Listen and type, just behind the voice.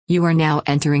You are now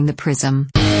entering the prism.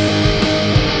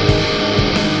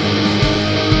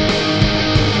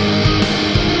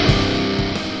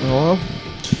 Hello.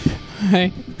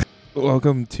 Hey.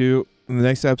 Welcome to the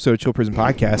next episode of Chill Prison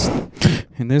Podcast.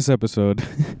 In this episode,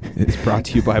 It's brought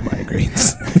to you by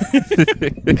migraines.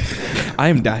 I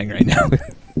am dying right now.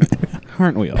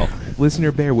 aren't we all?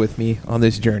 Listener, bear with me on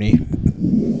this journey.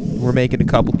 We're making a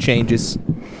couple changes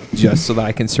just so that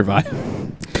I can survive.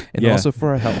 And Yeah. also for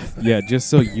our health. Yeah, just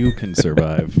so you can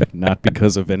survive, not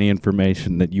because of any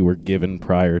information that you were given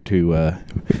prior to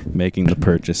making the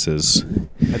purchases.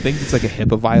 I think it's like a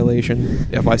HIPAA violation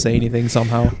if I say anything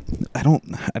somehow. I don't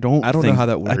know how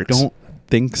that works. I don't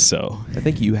think so. I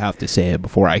think you have to say it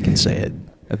before I can say it.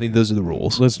 I think those are the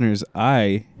rules. Listeners,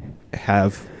 I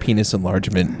Have penis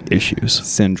enlargement issues.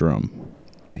 syndrome.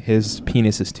 His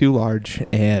penis is too large,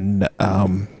 and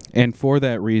And for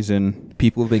that reason,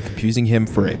 people have been confusing him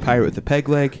for a pirate with a peg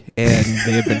leg, and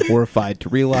they have been horrified to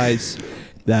realize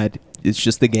that it's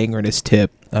just the gangrenous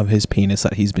tip of his penis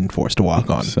that he's been forced to walk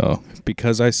on. so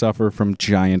because I suffer from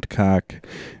giant cock,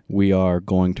 we are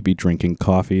going to be drinking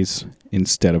coffees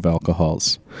instead of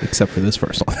alcohols. Except for this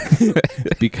first one.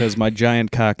 Because my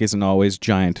giant cock isn't always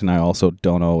giant, and I also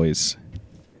don't always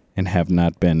and have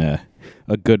not been a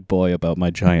good boy about my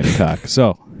giant cock.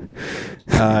 So,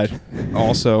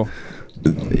 Also,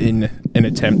 in an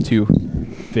attempt to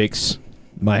fix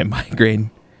my migraine,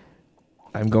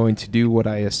 I'm going to do what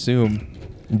I assume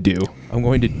do. I'm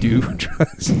going to do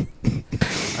drugs.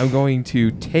 I'm going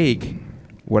to take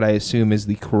what I assume is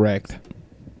the correct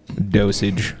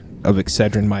dosage of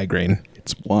Excedrin migraine.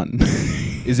 it's one.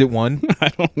 Is it one? I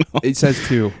don't know. It says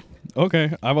two.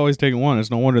 Okay, I've always taken one. It's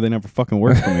no wonder they never fucking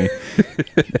work for me.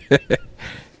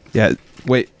 Yeah.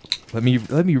 Wait. Let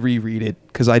me reread it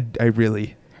because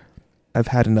I've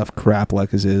had enough crap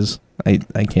like as is. I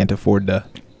can't afford to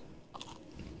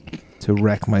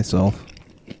wreck myself.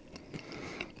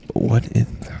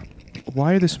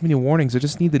 Why are there so many warnings? I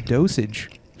just need the dosage.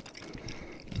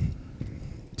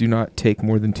 Do not take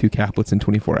more than 2 caplets in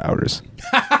 24 hours.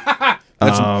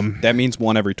 That means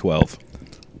one every 12.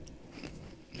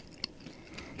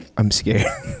 I'm scared.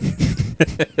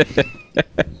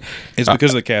 It's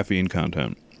because of the caffeine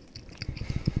content.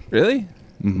 Really?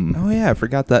 Mm-hmm. Oh yeah, I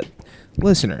forgot that.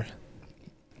 Listener,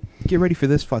 get ready for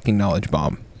this fucking knowledge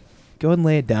bomb. Go ahead and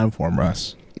lay it down for him,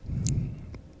 Russ.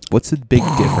 What's the big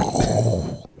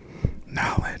difference?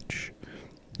 Knowledge.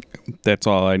 That's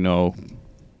all I know.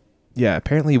 Yeah,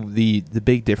 apparently the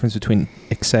big difference between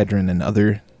Excedrin and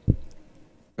other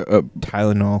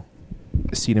Tylenol,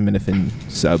 acetaminophen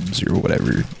subs, or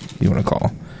whatever you want to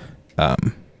call,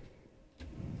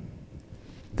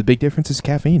 the big difference is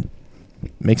caffeine.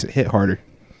 Makes it hit harder.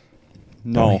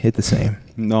 No, Don't hit the same.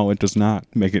 no, it does not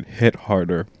make it hit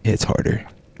harder. It's harder.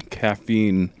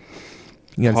 Caffeine.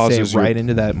 You gotta say Causes it right your-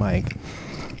 into that mic.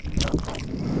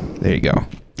 There you go.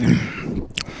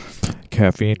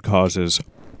 Caffeine causes...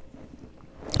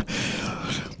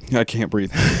 I can't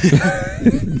breathe.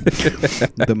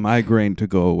 The migraine to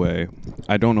go away.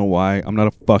 I don't know why. I'm not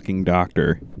a fucking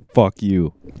doctor. Fuck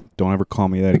you. Don't ever call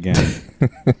me that again.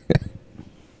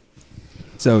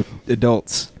 So,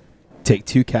 adults, take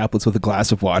 2 caplets with a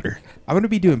glass of water. I'm going to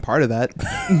be doing part of that.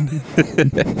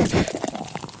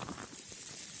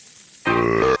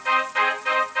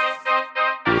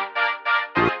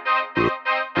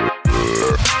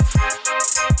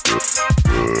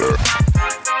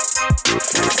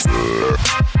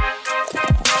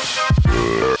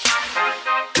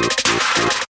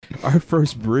 Our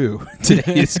first brew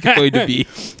today is going to be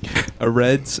a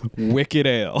Red's Wicked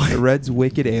ale.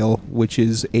 Wicked Ale, which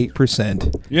is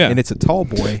 8%. Yeah. And it's a tall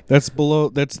boy. That's below.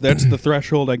 That's the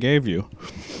threshold I gave you.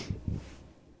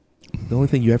 The only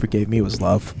thing you ever gave me was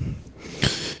love.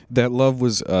 That love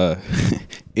was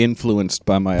influenced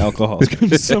by my alcohol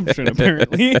consumption,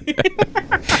 apparently.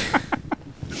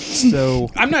 So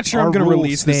I'm not sure our I'm going to rule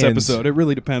release this stands- episode. It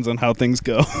really depends on how things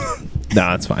go.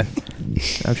 Nah, it's fine.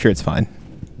 I'm sure it's fine.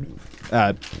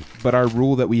 But our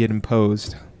rule that we had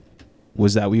imposed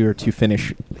was that we were to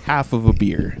finish half of a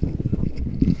beer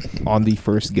on the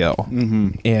first go.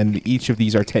 Mm-hmm. And each of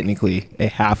these are technically a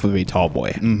half of a tall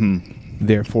boy. Mm-hmm.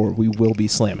 Therefore, we will be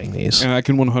slamming these. And I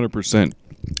can 100%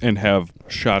 and have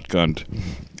shotgunned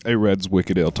a Red's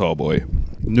Wicked Ale Tall Boy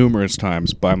numerous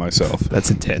times by myself. That's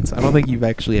intense. I don't think you've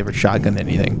actually ever shotgunned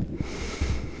anything.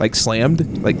 Like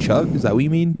slammed? Like chugged? Is that what you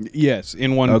mean? Yes,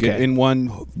 in one Okay. in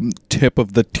one tip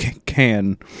of the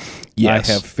can, Yes.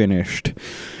 I have finished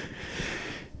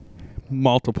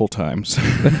multiple times.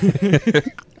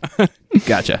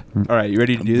 Gotcha. All right, you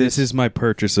ready to do This this? is my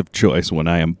purchase of choice when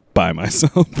I am by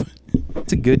myself.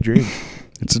 It's a good drink.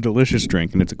 It's a delicious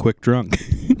drink, and it's a quick drunk.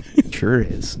 Sure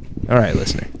is. All right,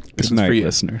 listener. This Good one's for night, you.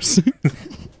 listeners.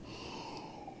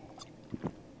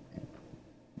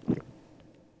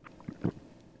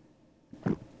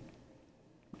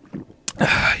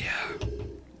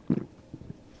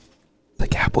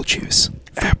 Like apple juice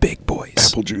for big boys.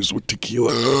 Apple juice with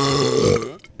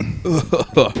tequila.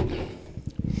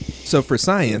 So for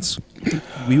science,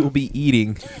 we will be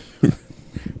eating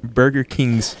Burger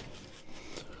King's,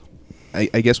 I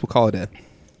guess we'll call it a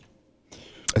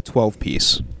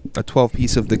 12-piece. A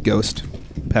 12-piece of the Ghost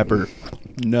Pepper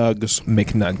Nugs.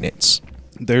 McNuggets.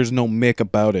 There's no Mick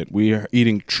about it. We are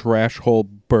eating trash hole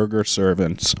burger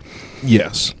servants.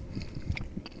 Yes.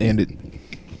 And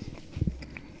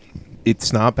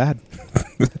it's not bad.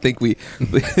 I think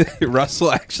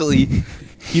Russell actually,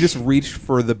 he just reached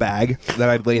for the bag that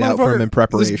I'd laid out for him in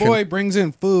preparation. This boy brings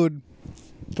in food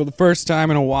for the first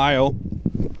time in a while.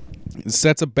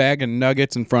 Sets a bag of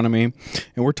nuggets in front of me,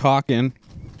 and we're talking.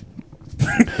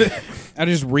 I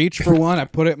just reach for one. I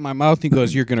put it in my mouth. He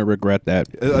goes, "You're gonna regret that."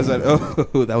 I was like,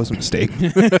 "Oh, that was a mistake."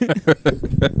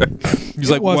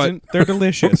 He's like, "Wasn't. "What?" They're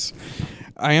delicious."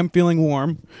 I am feeling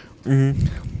warm. Mm-hmm.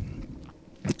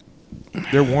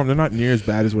 They're warm. They're not near as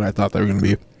bad as what I thought they were going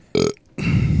to be.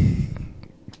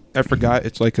 I forgot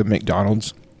it's like a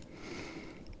McDonald's,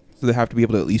 so they have to be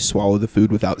able to at least swallow the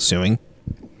food without suing.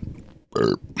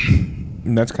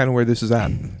 And that's kind of where this is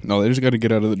at. No, they just got to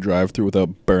get out of the drive-thru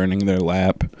without burning their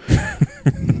lap.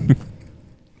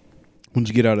 Once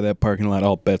you get out of that parking lot,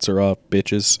 all bets are off,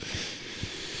 bitches.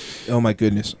 Oh my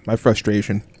goodness, my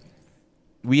frustration.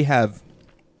 We have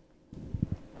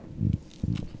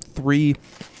 3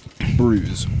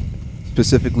 brews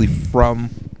specifically from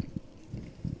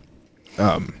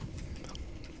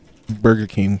Burger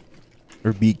King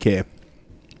or BK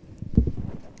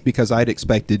because I'd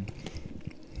expected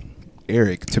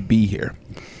Eric to be here.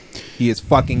 He is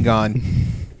fucking gone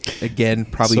again,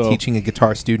 probably So- teaching a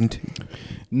guitar student,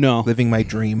 No. living my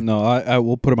dream. No, I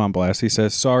will put him on blast. He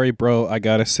says, "Sorry, bro, I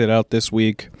got to sit out this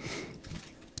week.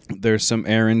 There's some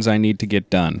errands I need to get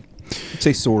done."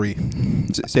 Say sorry.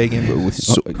 Say again, but with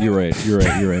You're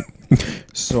right.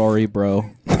 Sorry,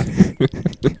 bro.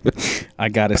 I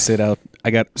got to sit out.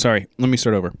 Sorry, let me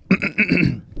start over.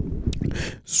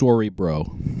 Sorry,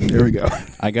 bro. There we go.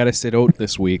 I got to sit out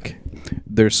this week.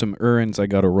 There's some errands I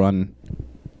got to run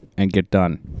and get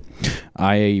done.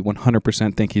 I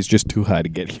 100% think he's just too high to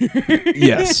get here.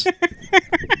 Yes.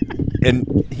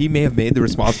 And he may have made the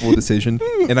responsible decision.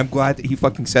 And I'm glad that he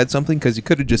fucking said something because he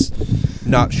could have just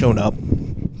not shown up.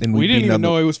 And We didn't even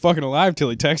know he was fucking alive till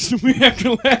he texted me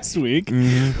after last week.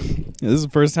 Mm-hmm. This is the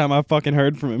first time I've fucking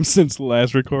heard from him since the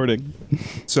last recording.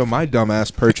 So my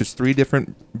dumbass purchased 3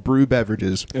 different brew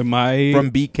beverages from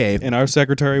BK. And our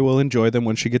secretary will enjoy them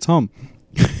when she gets home.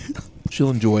 She'll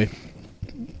enjoy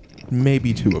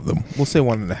maybe 2 of them. We'll say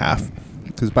 1.5.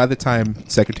 Because by the time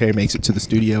secretary makes it to the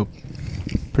studio,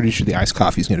 pretty sure the iced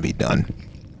coffee is going to be done.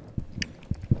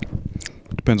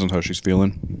 Depends on how she's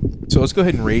feeling. So let's go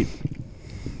ahead and rate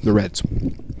the Reds.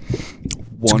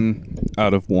 1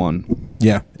 out of 1.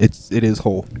 Yeah, it is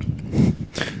whole.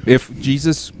 If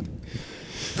Jesus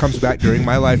comes back during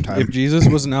my lifetime, If Jesus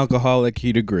was an alcoholic,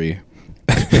 he'd agree.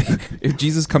 if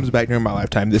Jesus comes back during my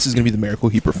lifetime, this is going to be the miracle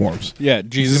he performs. Yeah,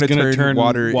 Jesus is gonna going to turn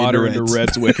water into Reds.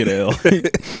 Red's Wicked Ale. And So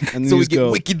then we just get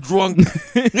go, wicked drunk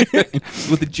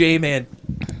with the J-Man.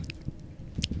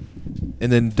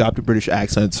 And then adopt the British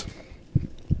accents.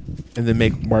 And then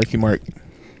make Marky Mark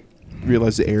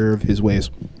realize the error of his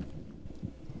ways.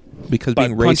 Because by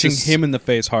being punching racist... him in the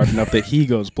face hard enough that he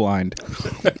goes blind.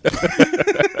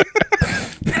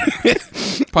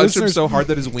 Punch him Listeners- so hard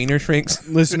that his wiener shrinks.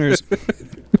 Listeners,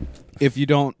 if you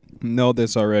don't know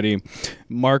this already,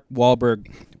 Mark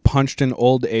Wahlberg punched an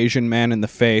old Asian man in the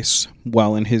face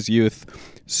while in his youth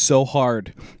so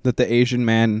hard that the Asian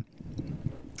man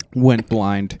went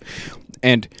blind.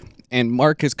 And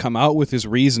Mark has come out with his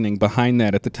reasoning behind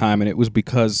that at the time, and it was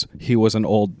because he was an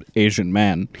old Asian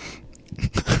man.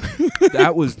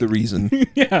 That was the reason.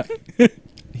 Yeah.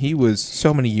 He was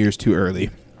so many years too early.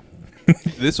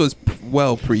 This was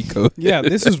well pre-COVID. Yeah,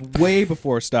 this is way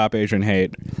before Stop Asian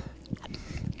Hate.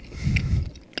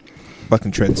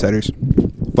 Fucking trendsetters.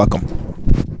 Fuck them.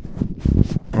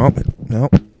 Oh, no.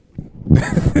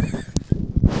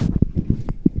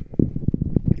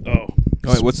 Oh.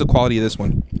 All right, what's the quality of this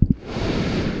one?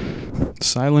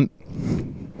 Silent.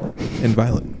 And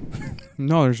violent.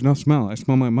 No, there's no smell. I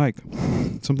smell my mic.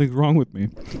 Something's wrong with me.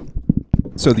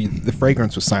 So the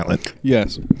fragrance was silent.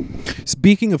 Yes.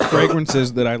 Speaking of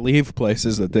fragrances that I leave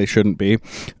places that they shouldn't be,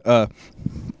 do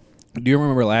you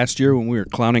remember last year when we were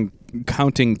clowning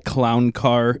counting clown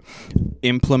car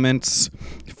implements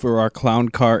for our clown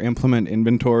car implement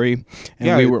inventory. And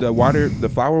Yeah, we were, the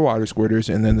flower water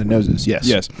squirters, and then the noses.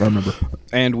 Yes, I remember.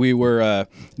 and we were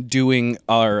doing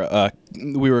our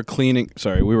we were counting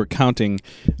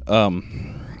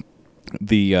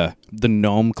the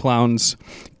gnome clown's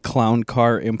clown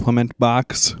car implement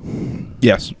box,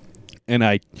 Yes. and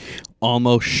I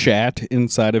almost shat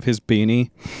inside of his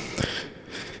beanie.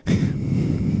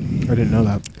 I didn't know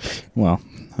that. Well,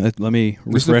 let me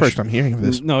refresh. This is the first I'm hearing of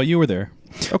this. No, you were there.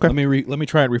 Okay. Let me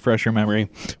try and refresh your memory.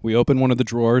 We open one of the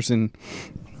drawers and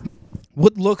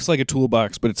what looks like a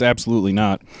toolbox, but it's absolutely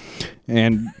not.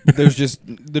 And there's just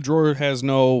the drawer has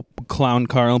no clown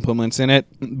car implements in it,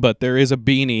 but there is a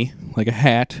beanie, like a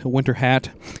hat, a winter hat.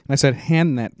 And I said,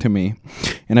 "Hand that to me."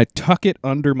 And I tuck it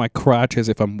under my crotch as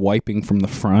if I'm wiping from the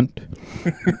front.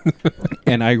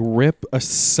 And I rip a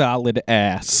solid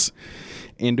ass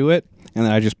into it, and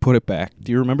then I just put it back.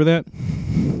 Do you remember that?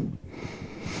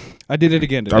 I did it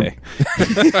again today.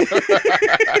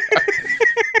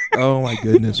 Oh my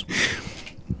goodness.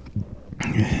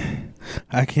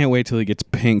 I can't wait till he gets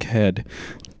pink head.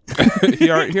 he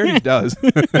already does.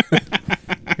 He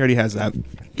already has that.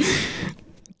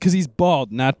 Because he's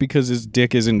bald, not because his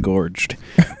dick is engorged.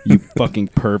 You fucking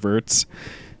perverts.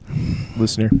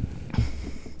 Listener,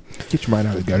 get your mind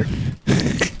out of the gutter.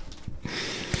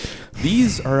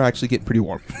 These are actually getting pretty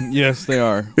warm. Yes, they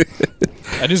are.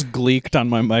 I just gleeked on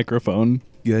my microphone.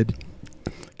 Good.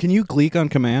 Can you gleek on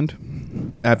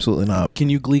command? Absolutely not. Can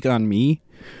you gleek on me?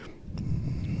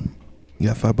 You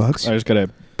got $5? I just gotta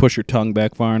push your tongue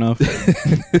back far enough.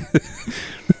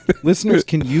 Listeners,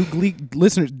 can you gleek?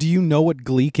 Listeners, do you know what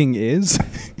gleeking is?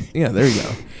 Yeah, there you go.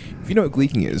 If you know what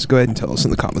gleeking is, go ahead and tell us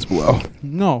in the comments below.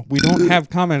 No, we don't have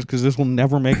comments because this will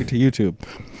never make it to YouTube.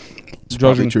 It's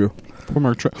probably true. From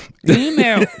our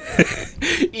email.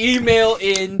 Email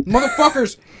in.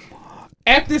 Motherfuckers,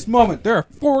 at this moment, there are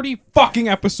 40 fucking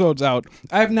episodes out.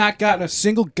 I have not gotten a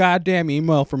single goddamn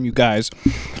email from you guys.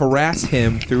 Harass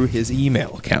him through his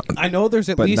email account. I know there's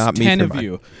at But least not me 10 for of mine.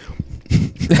 you.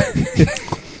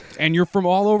 And you're from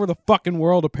all over the fucking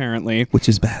world, apparently. Which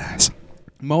is badass.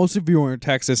 Most of you are in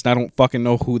Texas, and I don't fucking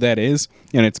know who that is,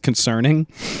 and it's concerning.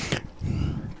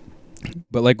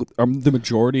 But like the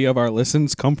majority of our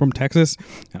listens come from Texas.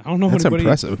 I don't know That's anybody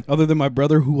impressive. other than my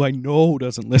brother, who I know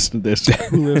doesn't listen to this,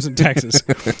 who lives in Texas,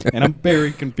 and I'm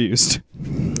very confused.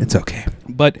 It's okay.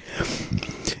 But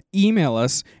email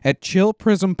us at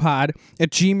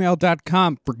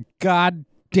chillprismpod@gmail.com for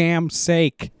goddamn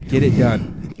sake. Get it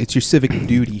done. It's your civic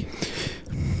duty.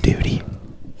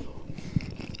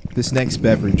 This next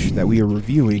beverage that we are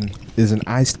reviewing is an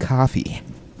iced coffee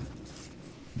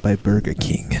by Burger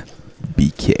King.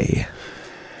 BK.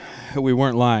 We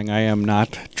weren't lying. I am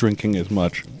not drinking as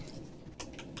much.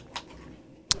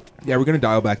 Yeah, we're going to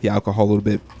dial back the alcohol a little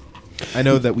bit. I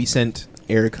know that we sent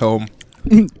Eric home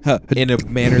in a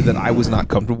manner that I was not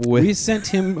comfortable with. We sent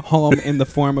him home in the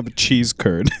form of a cheese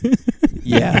curd.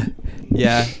 Yeah,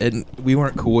 and we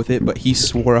weren't cool with it, but he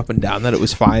swore up and down that it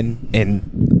was fine,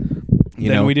 and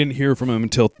Then we didn't hear from him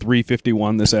until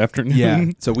 3:51 this afternoon. Yeah,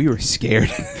 so we were scared.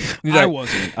 I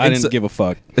wasn't. I didn't give a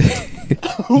fuck.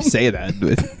 You say that,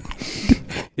 but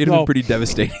it'd have been pretty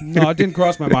devastating. No, it didn't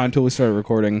cross my mind until we started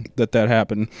recording that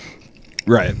happened.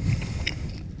 Right.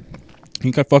 You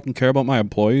think I fucking care about my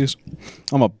employees?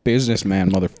 I'm a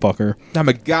businessman, motherfucker. I'm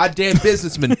a goddamn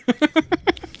businessman.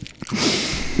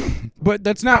 But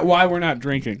that's not why we're not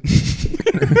drinking.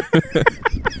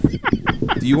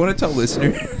 Do you want to tell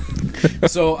listener?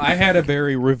 So I had a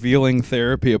very revealing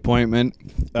therapy appointment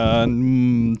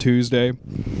on Tuesday,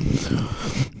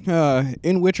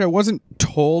 in which I wasn't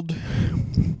told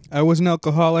I was an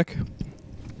alcoholic,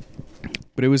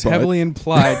 but it was heavily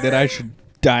implied that I should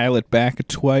dial it back a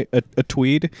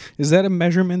tweed. Is that a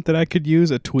measurement that I could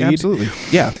use? A tweed? Absolutely.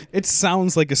 Yeah. It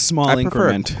sounds like a small I prefer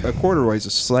increment. a quarter is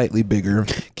a slightly bigger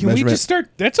Can we measurement. just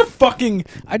start? That's a fucking.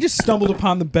 I just stumbled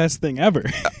upon the best thing ever.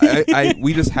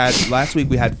 We just had last week.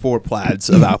 We had 4 plaids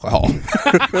of alcohol.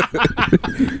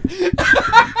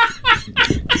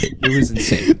 It was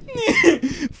insane.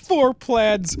 4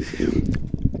 plaids.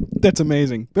 That's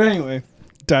amazing. But anyway,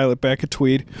 dial it back a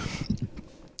tweed.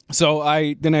 So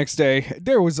the next day,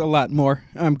 there was a lot more.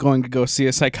 I'm going to go see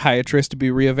a psychiatrist to be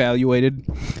reevaluated.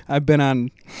 I've been on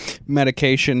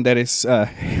medication that is...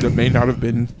 That may not have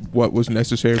been what was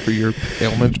necessary for your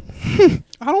ailment.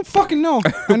 I don't fucking know.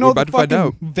 I know We're about the to find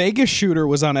out. fucking Vegas shooter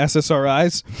was on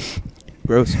SSRIs.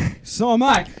 Gross. So am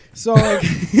I. So, like...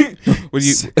 What do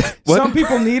you? What? Some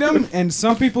people need them, and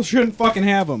some people shouldn't fucking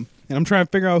have them. And I'm trying to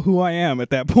figure out who I am at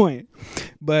that point.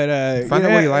 But Find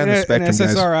out where you lie on the spectrum, an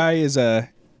guys. SSRI is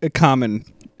a common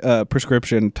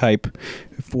prescription type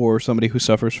for somebody who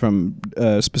suffers from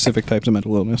specific types of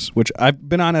mental illness, which I've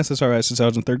been on SSRIs since I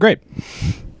was in 3rd grade,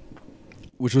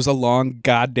 which was a long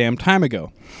goddamn time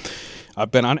ago. I've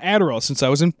been on Adderall since I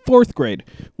was in 4th grade,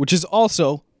 which is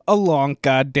also a long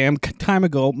goddamn time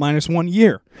ago, minus 1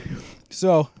 year.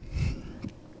 So,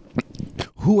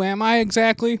 who am I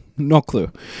exactly? No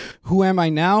clue. Who am I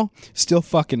now? Still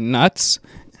fucking nuts.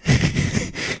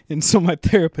 And so my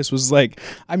therapist was like,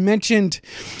 I mentioned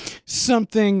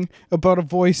something about a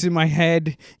voice in my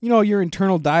head, you know, your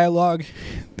internal dialogue.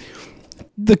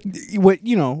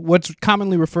 What's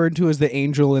commonly referred to as the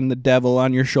angel and the devil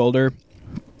on your shoulder.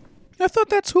 I thought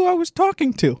that's who I was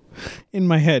talking to in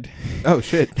my head. Oh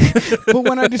shit. But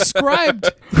when I described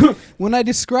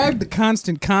the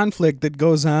constant conflict that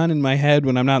goes on in my head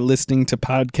when I'm not listening to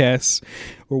podcasts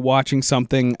or watching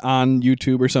something on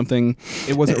YouTube or something,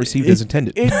 It wasn't received as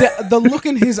intended. the look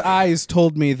in his eyes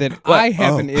told me that I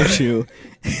have an issue.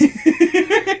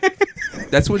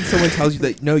 That's when someone tells you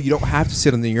that, no, you don't have to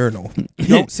sit on the urinal. You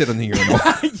don't sit on the urinal.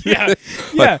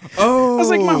 Yeah. Oh. I was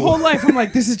like, my whole life, I'm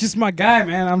like, this is just my guy,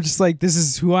 man. I'm just like, this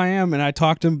is who I am. And I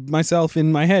talk to myself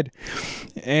in my head.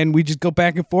 And we just go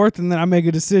back and forth, and then I make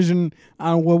a decision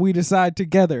on what we decide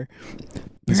together.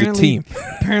 It's a team.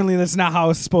 Apparently, that's not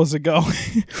how it's supposed to go.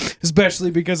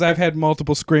 Especially because I've had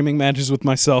multiple screaming matches with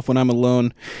myself when I'm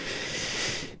alone.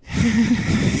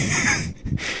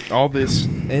 All this,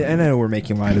 and I know we're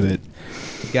making light of it.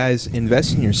 Guys,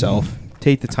 invest in yourself.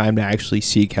 Take the time to actually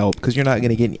seek help, because you're not going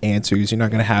to get any answers. You're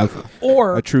not going to have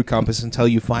a true compass until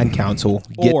you find counsel.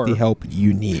 Get the help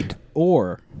you need.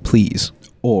 Please.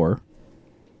 Or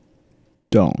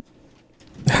don't.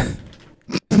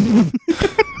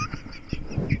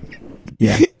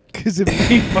 Yeah. Because it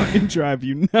may fucking drive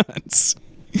you nuts.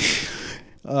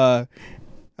 I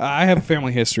have a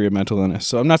family history of mental illness,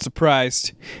 so I'm not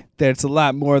surprised that it's a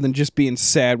lot more than just being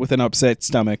sad with an upset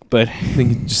stomach. But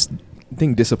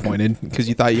Being disappointed because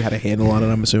you thought you had a handle on it,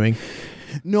 I'm assuming.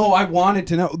 No, I wanted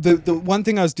to know. The one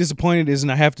thing I was disappointed is,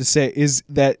 and I have to say, is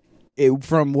that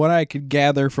from what I could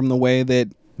gather from the way that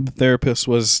the therapist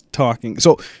was talking.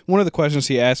 So one of the questions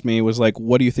he asked me was like,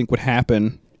 what do you think would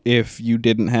happen if you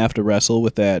didn't have to wrestle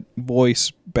with that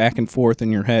voice back and forth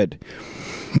in your head?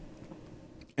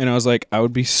 And I was like, I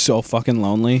would be so fucking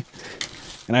lonely.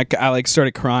 And I like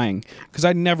started crying because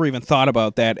I never even thought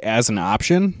about that as an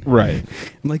option. Right.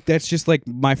 I'm like, that's just like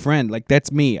my friend. Like,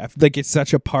 that's me. Like, it's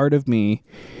such a part of me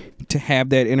to have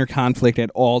that inner conflict at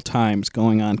all times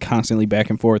going on constantly back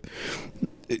and forth.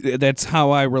 That's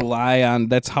how I rely on.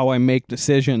 That's how I make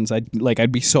decisions.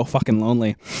 I'd be so fucking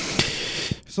lonely.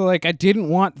 So like, I didn't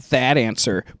want that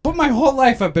answer. But my whole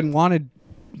life I've been wanted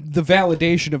the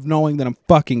validation of knowing that I'm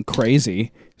fucking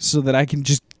crazy, so that I can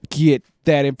just get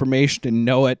that information and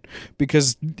know it,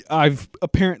 because I'm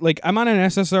on an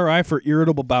SSRI for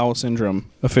irritable bowel syndrome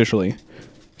officially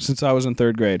since I was in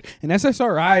 3rd grade. And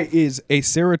SSRI is a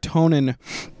serotonin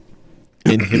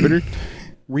Inhibitor?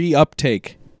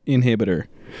 reuptake inhibitor.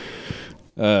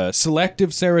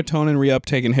 Selective serotonin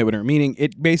reuptake inhibitor, meaning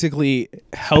it basically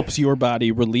helps your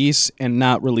body release and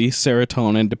not release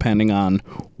serotonin depending on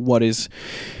what is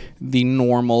the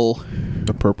normal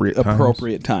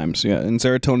appropriate times. Yeah, and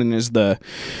serotonin is the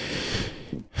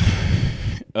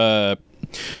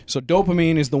so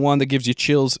dopamine is the one that gives you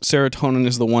chills. Serotonin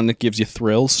is the one that gives you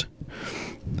thrills.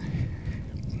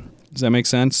 Does that make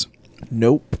sense?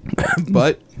 Nope.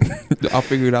 But I'll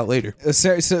figure it out later.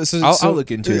 I'll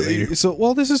look into it later. So,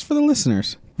 well, this is for the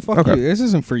listeners. Fuck Okay. you. This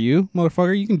isn't for you,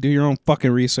 motherfucker. You can do your own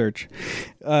fucking research.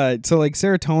 So, like,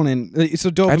 serotonin. So,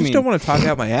 dopamine. I just don't want to talk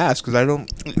out my ass because I don't.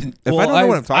 If I don't know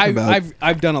what I'm talking about.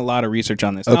 I've done a lot of research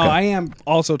on this. Okay. Now, I am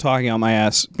also talking out my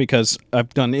ass because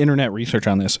I've done internet research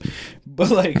on this.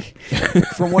 But, like,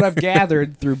 from what I've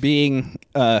gathered through being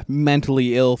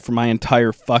mentally ill for my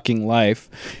entire fucking life,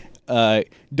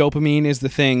 dopamine is the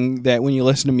thing that when you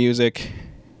listen to music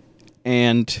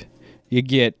and you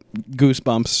get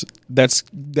goosebumps,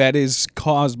 that is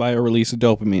caused by a release of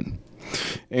dopamine.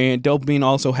 And dopamine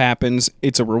also happens,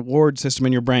 it's a reward system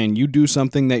in your brain. You do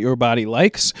something that your body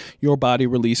likes, your body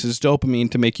releases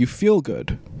dopamine to make you feel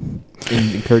good.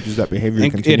 It encourages that behavior to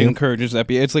continue. It encourages that.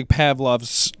 It's like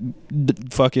Pavlov's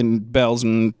fucking bells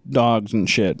and dogs and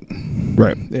shit.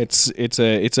 Right. It's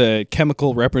a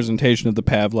chemical representation of the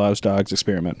Pavlov's dogs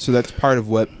experiment. So that's part of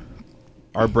what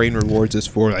our brain rewards us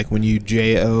for, like when you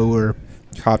JO or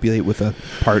copulate with a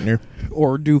partner.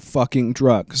 Or do fucking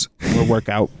drugs. Or work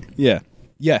out. Yeah.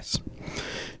 Yes.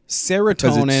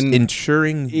 Serotonin it's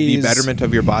ensuring the betterment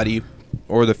of your body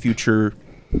or the future,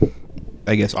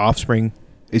 I guess, offspring.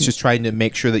 It's just trying to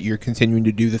make sure that you're continuing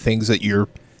to do the things that you're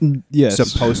Yes.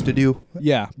 supposed to do,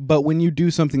 Yeah, but when you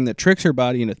do something that tricks your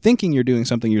body into thinking you're doing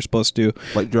something you're supposed to,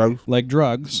 like drugs. like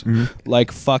drugs,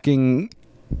 like fucking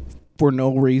for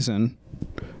no reason,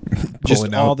 just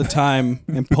Pulling all out. the time,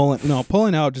 and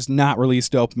pulling out does not release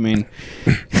dopamine.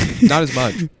 Not as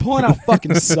much. Pulling out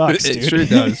fucking sucks, It dude. sure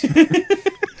does. Sure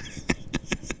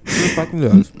fucking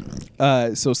does.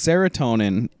 So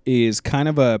serotonin is kind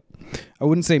of I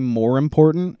wouldn't say more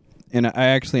important, and I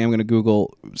actually am going to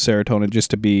Google serotonin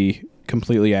just to be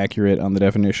completely accurate on the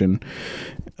definition.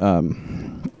 So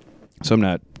I'm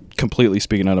not completely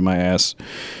speaking out of my ass.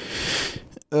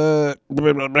 What does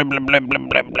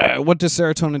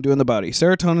serotonin do in the body?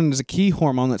 Serotonin is a key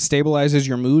hormone that stabilizes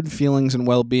your mood, feelings, and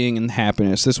well-being and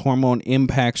happiness. This hormone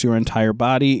impacts your entire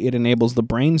body. It enables the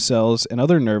brain cells and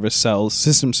other nervous cells,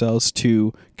 system cells,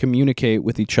 to communicate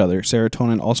with each other.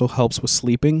 Serotonin also helps with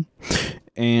sleeping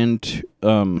and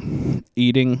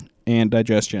eating and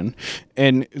digestion.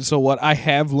 And so what I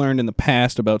have learned in the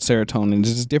past about serotonin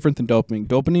is it's different than dopamine.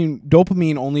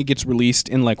 Dopamine only gets released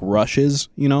in like rushes,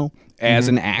 as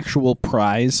an actual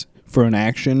prize for an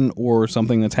action or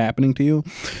something that's happening to you,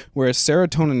 whereas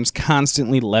serotonin is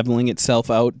constantly leveling itself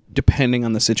out depending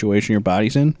on the situation your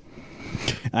body's in.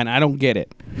 And I don't get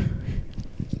it.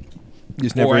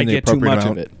 Just never Or I in the get too appropriate much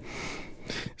amount. of it.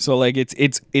 So like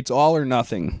it's all or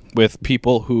nothing with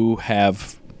people who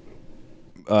have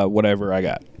whatever I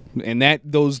got, and that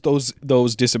those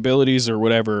disabilities or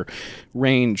whatever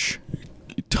range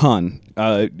a ton.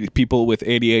 People with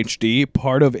ADHD,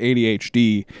 part of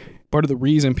the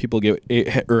reason people get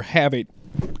or have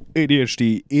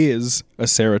ADHD is a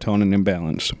serotonin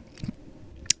imbalance.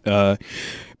 And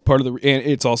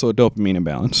it's also a dopamine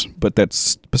imbalance, but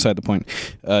that's beside the point.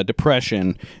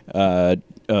 Depression,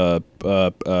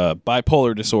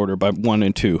 bipolar disorder by 1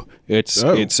 and 2. It's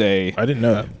I didn't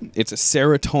know that. it's a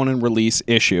serotonin release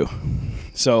issue.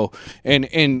 So, and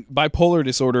bipolar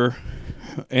disorder,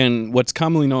 and what's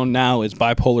commonly known now as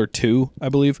bipolar 2, I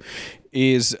believe,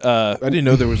 is I didn't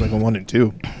know there was like a 1 and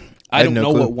 2. I don't had no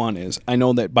know clue. what 1 is. I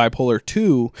know that bipolar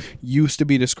 2 used to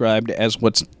be described as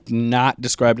what's not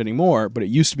described anymore, but it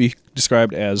used to be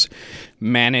described as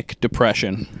manic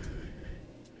depression,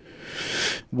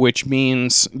 which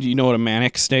means, do you know what a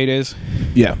manic state is?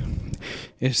 Yeah.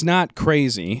 It's not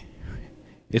crazy.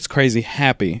 It's crazy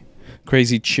happy,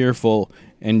 crazy cheerful,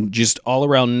 and just all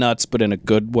around nuts, but in a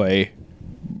good way,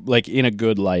 like in a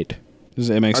good light. Does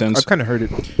that make sense? I've kind of heard it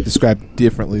described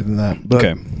differently than that. But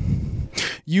Okay.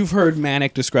 You've heard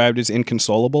manic described as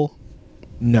inconsolable.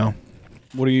 No.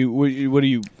 What do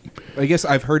you? I guess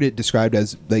I've heard it described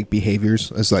as like behaviors,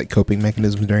 as like coping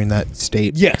mechanisms during that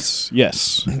state. Yes.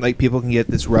 Like people can get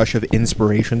this rush of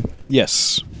inspiration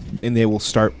Yes. and they will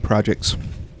start projects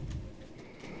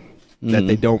that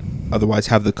they don't otherwise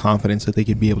have the confidence that they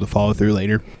could be able to follow through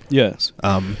later. Yes.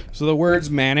 So the words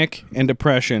manic and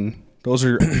depression, those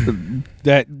are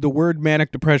that the word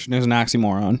manic depression is an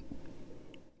oxymoron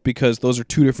because those are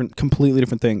two completely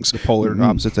different things. Polar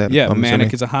opposites. Yeah,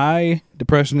 manic is a high,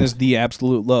 depression is the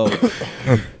absolute low.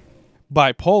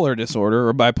 Bipolar disorder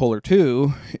or bipolar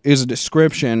 2 is a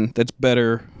description that's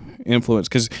better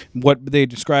influenced because what they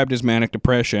described as manic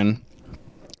depression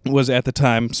was at the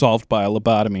time solved by a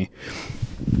lobotomy.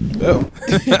 Oh.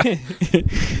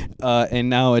 And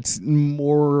now it's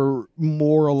more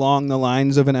along the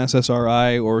lines of an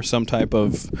SSRI or some type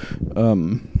of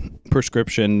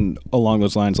prescription along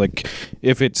those lines. Like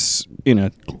if it's in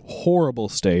a horrible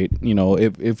state,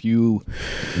 if you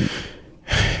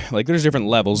like, there's different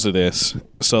levels of this.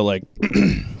 So like,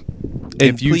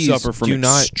 if you please suffer from do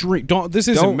not- extreme, this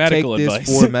isn't medical take advice.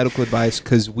 this for medical advice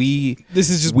because This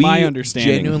is just my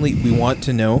understanding. Genuinely, we want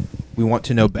to know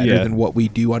better Yeah. than what we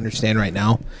do understand right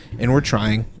now, and we're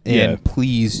trying. And Yeah.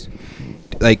 please,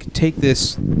 like, take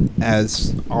this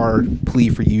as our plea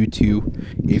for you to,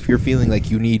 if you're feeling like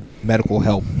you need medical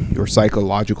help or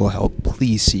psychological help,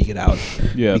 please seek it out.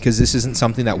 Yeah. Because this isn't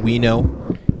something that we know,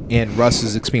 and Russ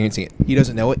is experiencing it. He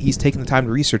doesn't know it. He's taking the time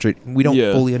to research it. We don't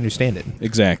Yeah. fully understand it.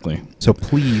 Exactly. So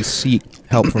please seek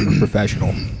help from a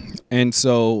professional. And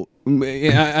so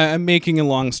I'm making a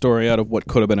long story out of what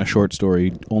could have been a short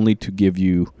story, only to give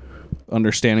you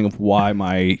understanding of why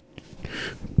my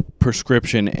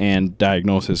prescription and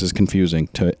diagnosis is confusing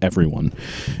to everyone.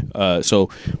 So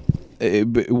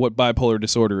what bipolar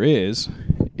disorder is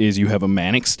you have a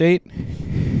manic state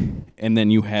and then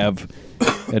you have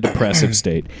a depressive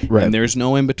state. Right. And there's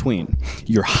no in between.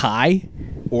 You're high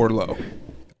Or low.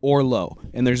 or low,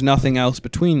 and there's nothing else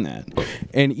between that.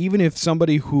 And even if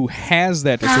somebody who has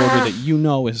that disorder that you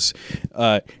know is,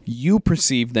 you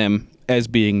perceive them as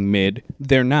being mid,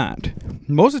 they're not.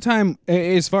 Most of the time,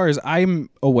 as far as I'm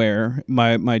aware,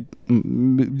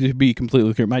 to be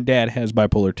completely clear, my dad has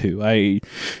bipolar 2. I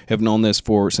have known this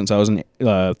since I was in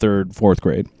 3rd, 4th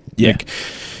grade. Yeah.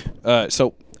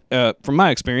 From my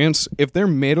experience, if they're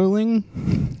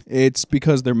middling, it's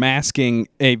because they're masking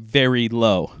a very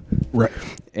low. Right.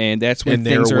 And that's when And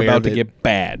they're things are aware about of to it. get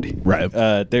bad.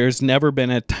 Right. There's never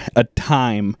been a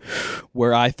time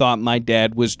where I thought my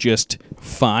dad was just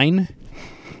fine,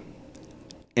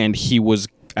 and he was,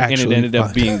 Actually and it ended up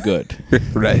fine. being good.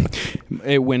 Right.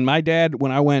 When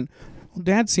I went, well,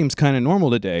 Dad seems kind of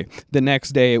normal today. The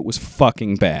next day, it was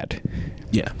fucking bad.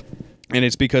 Yeah. And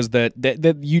it's because that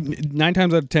you 9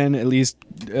 times out of 10, at least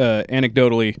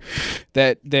anecdotally,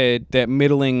 that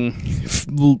middling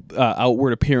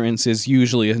outward appearance is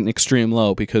usually an extreme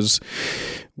low, because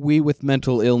we with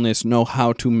mental illness know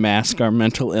how to mask our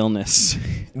mental illness.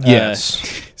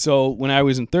 Yes. So when I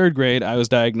was in 3rd grade, I was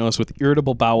diagnosed with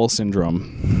irritable bowel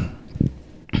syndrome.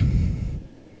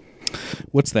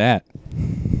 What's that?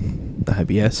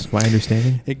 IBS, my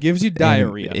understanding. It gives you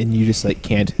diarrhea. And you just like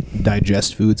can't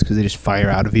digest foods because they just fire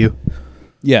out of you.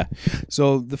 Yeah.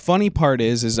 So the funny part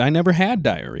is I never had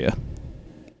diarrhea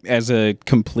as a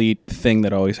complete thing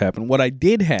that always happened. What I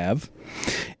did have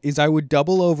is I would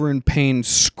double over in pain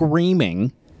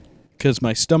screaming because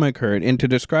my stomach hurt. And to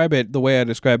describe it the way I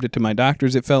described it to my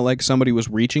doctors, it felt like somebody was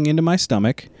reaching into my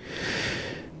stomach,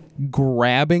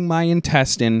 grabbing my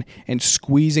intestine, and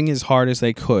squeezing as hard as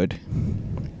they could.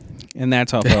 And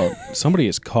that's how it felt. Somebody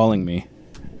is calling me.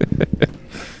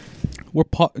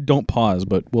 Don't pause,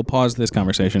 but we'll pause this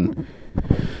conversation.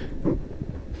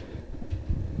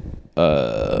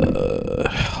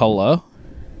 Hello?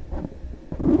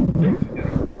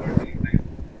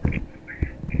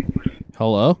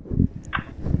 Hello?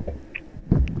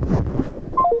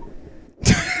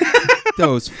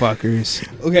 Those fuckers.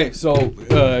 Okay, so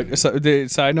the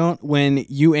side note: when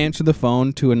you answer the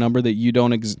phone to a number that you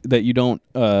don't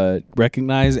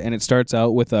recognize, and it starts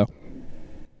out with a,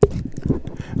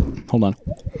 hold on,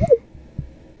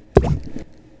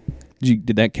 did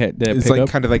that It's pick like up?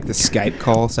 kind of like the Skype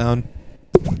call sound.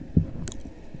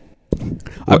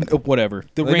 Whatever.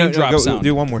 The No, raindrop go, sound.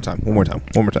 Do one more time. One more time.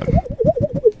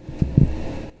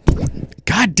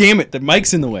 God damn it! The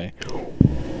mic's in the way.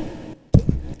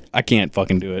 I can't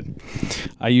fucking do it.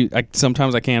 I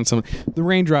sometimes I can. The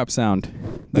raindrop sound,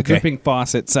 the Okay. dripping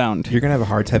faucet sound. You're gonna have a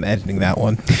hard time editing that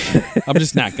one. I'm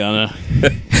just not gonna.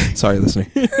 Sorry, listener.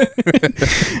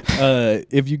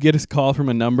 If you get a call from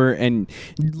a number and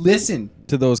listen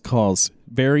to those calls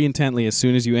very intently as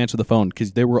soon as you answer the phone,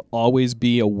 because there will always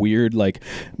be a weird like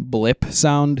blip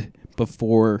sound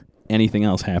before anything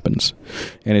else happens,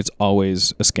 and it's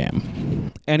always a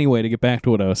scam. Anyway, to get back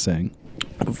to what I was saying.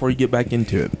 Before you get back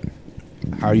into it,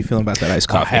 how are you feeling about that iced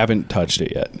I coffee? haven't touched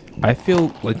it yet. I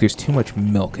feel like there's too much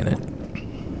milk in it.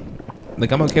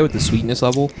 Like, I'm okay with the sweetness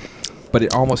level, but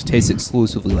it almost tastes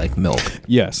exclusively like milk.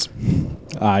 Yes,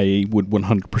 I would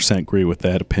 100% agree with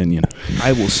that opinion.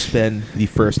 I will spend the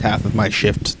first half of my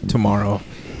shift tomorrow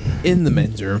in the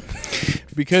men's room.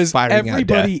 Because Firing out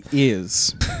everybody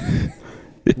is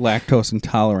lactose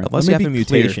intolerant. Unless Let you me have a be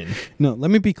clear. mutation. No, let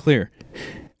me be clear.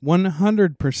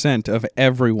 100% of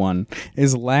everyone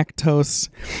is lactose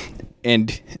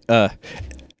and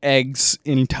eggs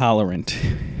intolerant.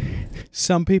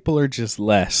 Some people are just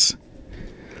less.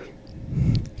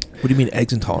 What do you mean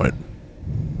eggs intolerant?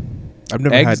 I've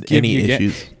never Eggs had give any you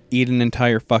issues. Eat an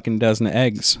entire fucking dozen of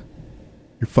eggs.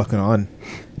 You're fucking on.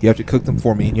 You have to cook them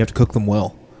for me, and you have to cook them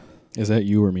well. Is that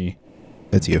you or me?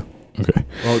 That's you. Okay.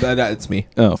 Oh, that's me.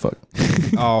 Oh, fuck.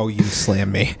 Oh, you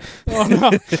slammed me. Oh,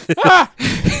 no.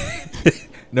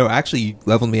 No, actually, you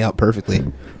leveled me out perfectly.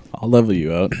 I'll level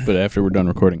you out, but after we're done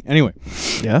recording. Anyway.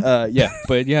 Yeah?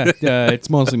 It's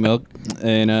mostly milk.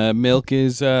 And milk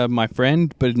is my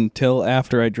friend, but until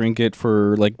after I drink it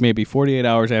for like maybe 48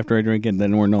 hours after I drink it,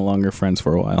 then we're no longer friends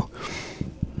for a while.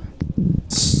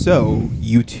 So,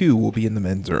 you too will be in the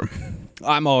men's room.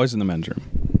 I'm always in the men's room.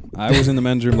 I was in the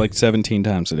men's room like 17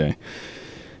 times a day.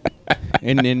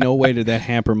 And in no way did that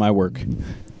hamper my work.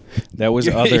 That was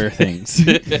other things,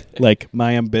 like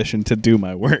my ambition to do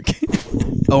my work.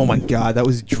 Oh my god, that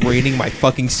was draining my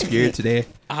fucking spirit today.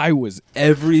 I was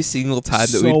Every single time that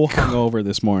so hungover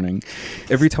this morning.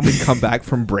 every time we'd come back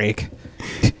from break,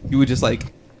 you would just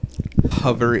like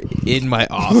hover in my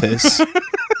office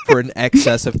for an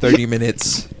excess of 30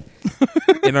 minutes.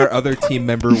 And our other team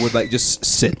member would like just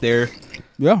sit there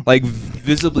Yeah. like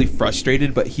visibly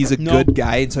frustrated, but he's a No. good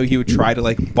guy, and so he would try to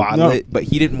like bottle No. it, but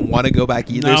he didn't want to go back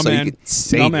either, No, so man. he could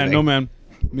say No, anything. man. No, man.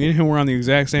 Me and him were on the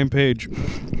exact same page.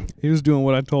 He was doing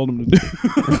what I told him to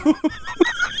do.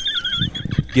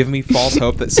 Give me false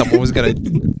hope that someone was gonna.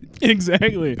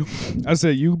 Exactly. I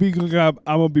said, you be good cop,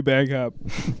 I'm gonna be bad cop.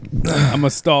 I'm gonna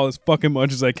stall as fucking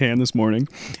much as I can this morning.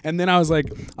 And then I was like,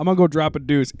 I'm gonna go drop a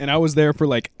deuce. And I was there for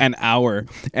like an hour,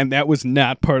 and that was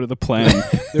not part of the plan.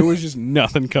 There was just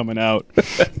nothing coming out.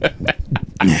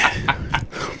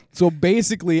 So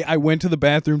basically, I went to the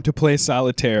bathroom to play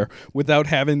solitaire without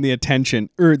having the intention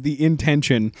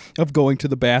of going to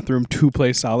the bathroom to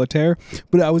play solitaire.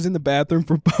 But I was in the bathroom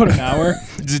for about an hour,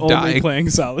 Just only dying. playing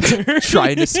solitaire.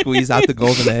 Trying to squeeze out the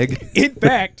golden egg. In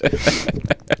fact,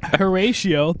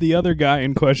 Horatio, the other guy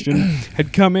in question,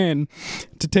 had come in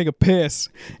to take a piss,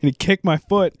 and he kicked my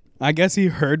foot. I guess he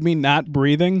heard me not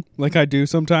breathing like I do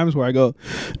sometimes, where I go...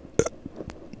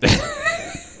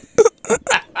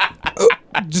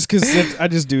 Just because I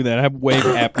just do that. I have wave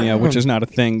apnea, which is not a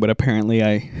thing, but apparently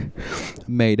I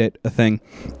made it a thing.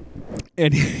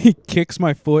 And he kicks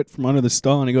my foot from under the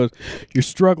stall, and he goes, "You're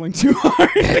struggling too hard."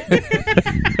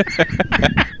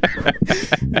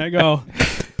 And I go,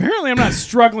 "Apparently I'm not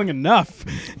struggling enough.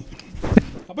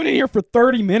 I've been in here for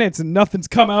 30 minutes, and nothing's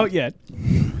come out yet."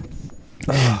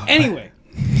 Anyway.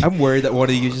 I'm worried that one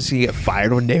of you is just gonna get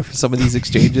fired one day for some of these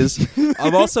exchanges.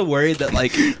 I'm also worried that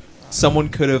like someone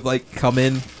could have like come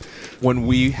in when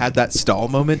we had that stall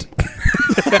moment.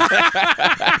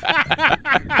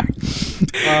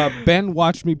 Ben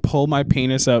watched me pull my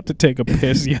penis out to take a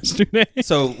piss yesterday.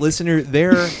 So, listener,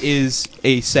 there is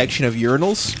a section of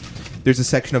urinals. There's a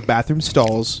section of bathroom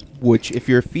stalls, which, if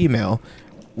you're a female,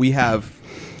 we have...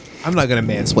 I'm not going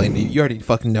to mansplain to you. You already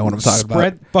fucking know what I'm talking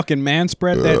about. Fucking man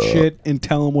spread that shit and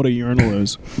tell him what a urinal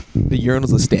is. The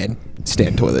urinal's a stand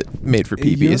toilet made for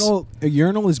PBs. A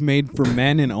urinal is made for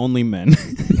men and only men.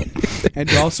 And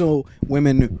also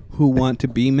women who want to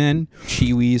be men.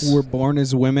 Chiwis. Were born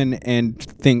as women and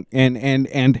think and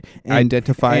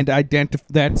Identify. And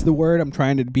that's the word. I'm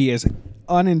trying to be as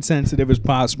uninsensitive as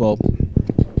possible.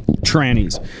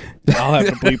 Trannies. I'll have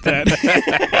to bleep that.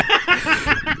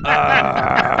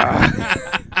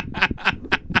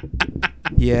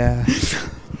 Yeah.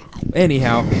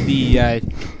 Anyhow, the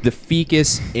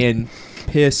fecus and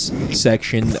piss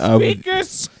section of...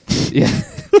 Fecus! Yeah.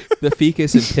 The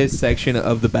fecus and piss section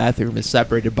of the bathroom is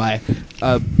separated by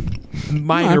a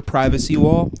minor privacy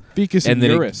wall. Fecus and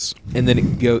then urus. And then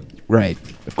it go right.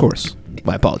 Of course.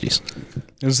 My apologies.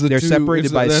 They're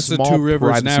separated by that's small the two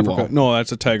rivers in privacy Africa. wall. No,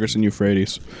 that's a Tigris and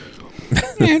Euphrates.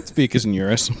 Yeah, it's Fecus and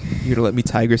Urus. You're gonna let me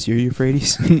Tigris your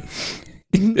Euphrates?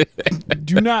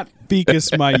 Do not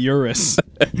fecus my Urus.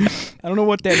 I don't know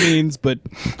what that means, but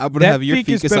I'm gonna that have your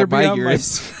fecus fecus better on be my on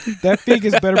Urus. that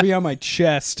fecus better be on my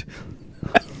chest.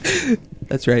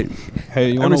 That's right.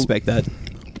 Hey, I respect that.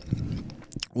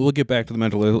 We'll get back to the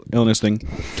mental illness thing.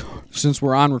 Since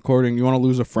we're on recording, you want to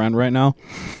lose a friend right now?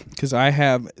 Because I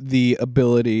have the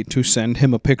ability to send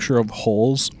him a picture of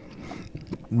holes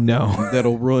No.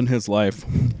 that'll ruin his life.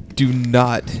 Do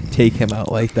not take him out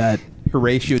like that.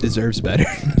 Horatio deserves better.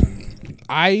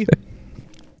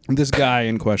 This guy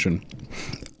in question,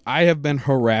 I have been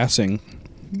harassing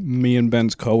me and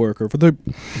Ben's coworker for the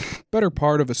better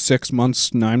part of a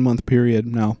 9-month period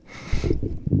now.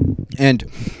 And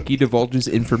He divulges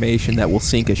information that will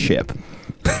sink a ship.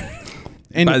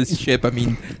 and By this ship, I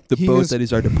mean the He boat is- that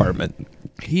is our department.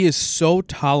 he is so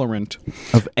tolerant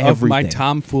Of of my everything.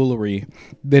 tomfoolery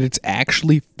that it's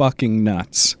actually fucking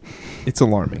nuts. It's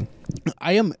alarming.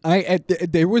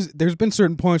 There's been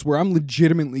certain points where I'm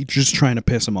legitimately just trying to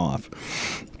piss him off.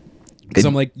 Because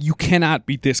I'm like, you cannot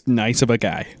be this nice of a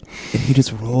guy. And he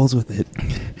just rolls with it.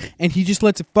 And he just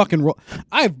lets it fucking roll.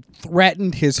 I've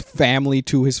threatened his family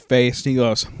to his face, and he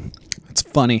goes, "It's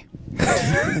funny."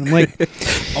 And I'm like,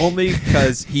 Only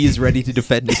because he is ready to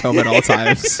defend his home at all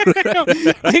times.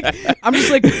 I'm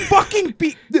just like, fucking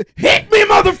hit me,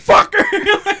 motherfucker!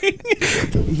 Like,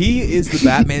 He is the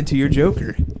Batman to your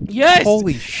Joker. yes,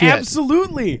 Holy shit.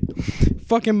 absolutely,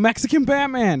 fucking Mexican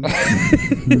Batman.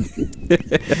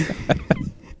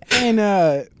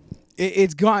 And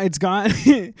it's gone.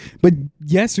 But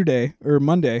yesterday or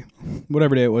Monday,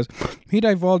 whatever day it was, he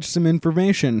divulged some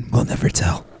information. We'll never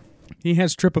tell. He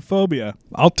has trypophobia.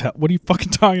 I'll tell. What are you fucking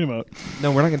talking about?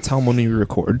 No, we're not going to tell him when we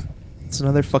record. It's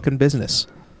another fucking business.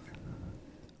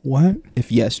 What?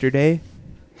 If yesterday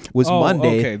was Oh,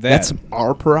 Monday, okay, that. that's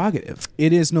our prerogative.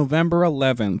 It is November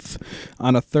 11th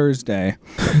on a Thursday,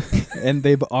 and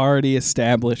they've already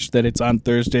established that it's on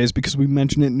Thursdays because we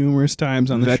mentioned it numerous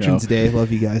times on the Veterans show. Day.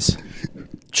 Love you guys.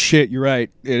 Shit, you're right.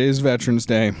 It is Veterans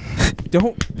Day.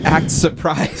 Don't act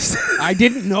surprised. I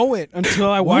didn't know it until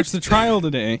I watched the trial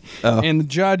today. Oh. And the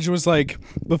judge was like,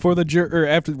 before the jury,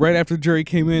 right after the jury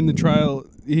came in, the trial,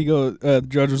 the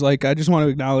judge was like, I just want to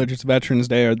acknowledge it's Veterans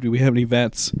Day. Or do we have any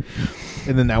vets?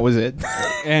 And then that was it.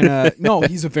 And no,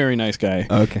 he's a very nice guy.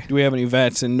 Okay. Do we have any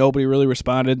vets? And nobody really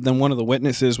responded. Then one of the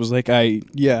witnesses was like, I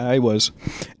was.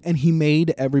 And he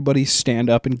made everybody stand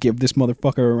up and give this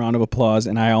motherfucker a round of applause.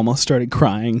 And I almost started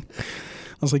crying.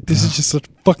 I was like, this is just such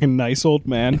a fucking nice old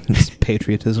man. It's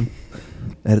patriotism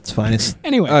at its finest.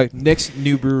 Anyway. Next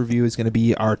new brew review is going to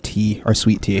be our tea, our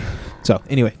sweet tea. So,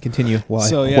 anyway, continue while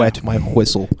So, I yeah. wet my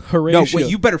whistle. Horatio. No,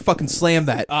 wait, you better fucking slam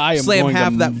that. I am slam going half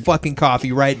to- of that fucking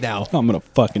coffee right now. I'm going to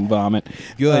fucking vomit.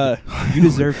 Good. You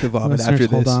deserve to vomit Listeners, after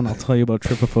this. hold on. I'll tell you about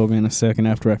trypophobia in a second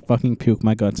after I fucking puke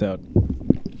my guts out.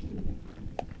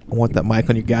 I want that mic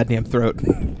on your goddamn throat.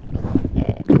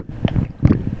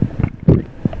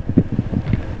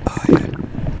 Oh, yeah.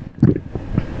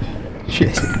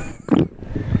 Shit.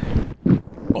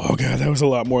 Oh, God, that was a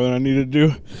lot more than I needed to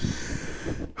do.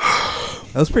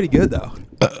 That was pretty good, though.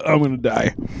 I'm going to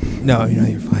die. No,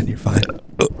 you're fine. You're fine.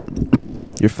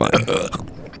 You're fine.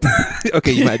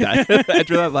 Okay, you might die.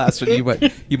 After that last one, you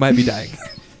might be dying.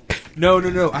 No.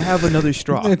 I have another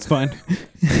straw. It's fine.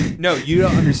 No, you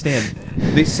don't understand.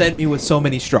 They sent me with so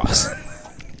many straws.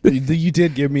 You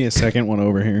did give me a second one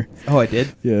over here. Oh, I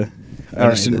did? Yeah. I All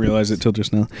just right. didn't realize it till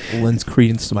just now. Lends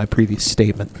credence to my previous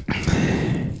statement.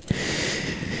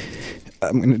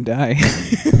 I'm going to die.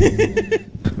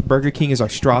 Burger King is our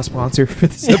straw sponsor for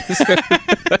this episode.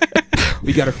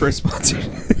 We got our first sponsor.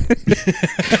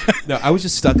 No, I was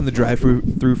just stuck in the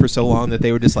drive-through for so long that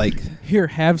they were just like, Here,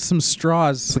 have some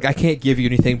straws. it's like, I can't give you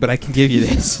anything, but I can give you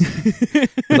this. I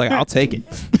was like, I'll take it.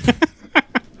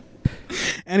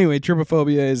 Anyway,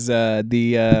 trypophobia is a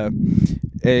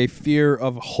fear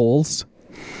of holes.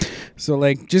 So,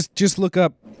 like, just look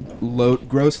up.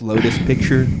 Gross lotus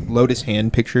picture. Lotus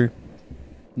hand picture.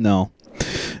 No.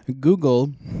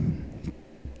 Google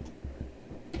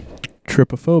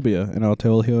trypophobia, and I'll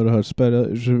tell you how to spell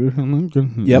it.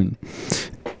 Yep.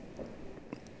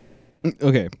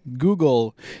 Okay.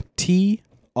 Google trypophobia.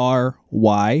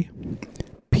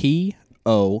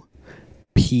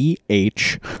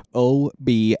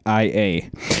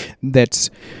 That's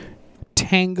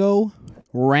Tango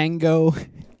Rango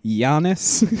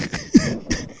Giannis.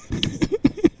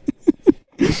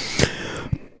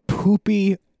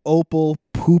 Poopy opal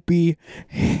poopy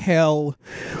hell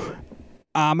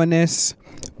ominous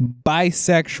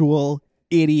bisexual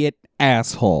idiot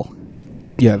asshole.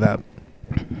 Yeah, that.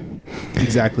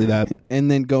 Exactly that. And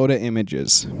then go to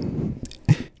images.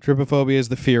 Trypophobia is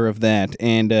the fear of that,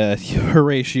 and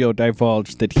Horatio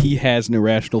divulged that he has an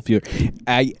irrational fear.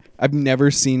 I've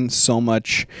never seen so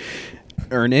much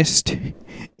earnest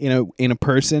in a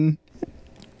person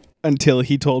until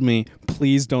he told me,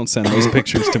 please don't send those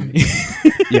pictures to me.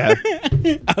 Yeah.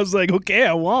 I was like, okay,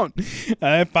 I won't.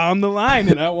 I found the line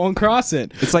and I won't cross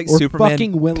it. It's like or Superman.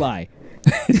 fucking will I?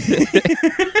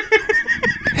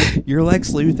 You're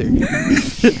Lex Luthor.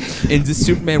 And the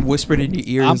Superman whispered in your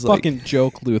ear. I'm is like, fucking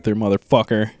Joke Luther,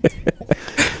 motherfucker.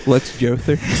 Lex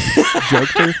Jother.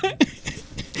 Joker.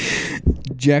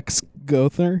 Jex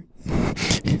Gother.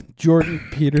 Jordan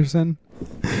Peterson.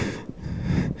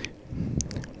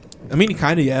 I mean,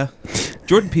 kind of, yeah.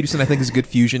 Jordan Peterson, I think, is a good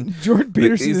fusion. Jordan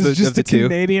Peterson He's is the- just of the a two.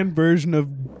 Canadian version of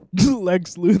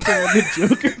Lex Luthor and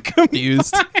the Joker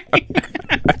Used.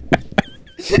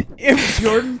 If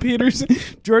Jordan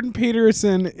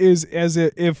Peterson is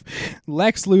if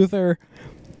Lex Luthor,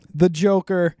 the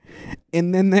Joker,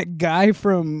 and then that guy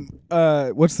from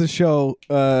what's the show?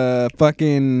 The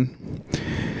fucking.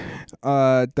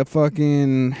 You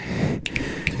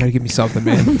gotta give me something,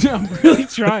 man. I'm really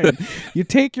trying. You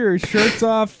take your shirts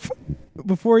off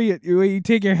before you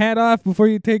take your hat off before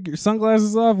you take your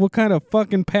sunglasses off. What kind of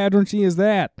fucking pageantry is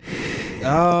that?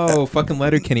 Oh, fucking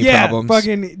Letterkenny Yeah, problems.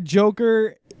 fucking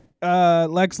Joker,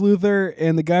 Lex Luthor,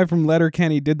 and the guy from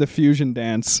Letterkenny did the fusion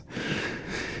dance.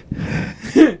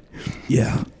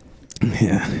 Yeah.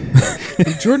 Yeah.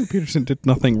 And Jordan Peterson did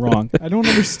nothing wrong. I don't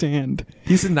understand.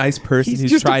 He's a nice person He's who's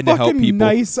just trying a to help fucking people.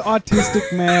 nice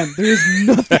autistic man. There's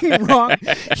nothing wrong.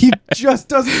 He just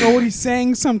doesn't know what he's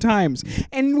saying sometimes.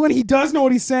 And when he does know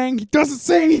what he's saying, he doesn't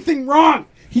say anything wrong.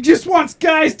 He just wants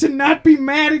guys to not be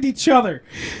mad at each other.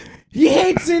 He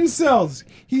hates incels.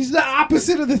 He's the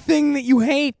opposite of the thing that you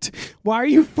hate. Why are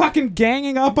you fucking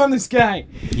ganging up on this guy?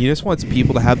 He just wants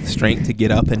people to have the strength to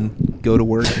get up and go to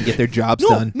work and get their jobs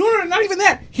done. No, not even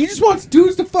that. He just wants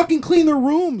dudes to fucking clean their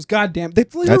rooms. Goddamn.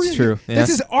 That's literally, That's true, yeah. That's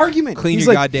his argument. Clean He's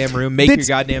your like, goddamn room. Make your that's-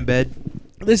 goddamn bed.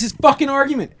 This is fucking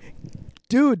argument.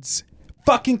 Dudes,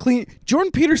 fucking clean.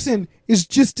 Jordan Peterson is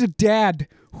just a dad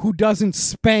who doesn't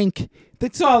spank.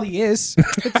 That's all he is.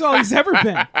 That's all he's ever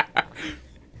been.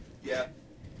 Yeah.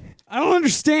 I don't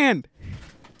understand.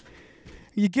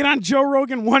 You get on Joe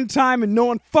Rogan one time and no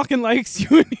one fucking likes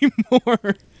you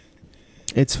anymore.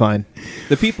 It's fine.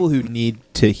 The people who need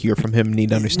to hear from him need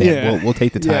to understand. We'll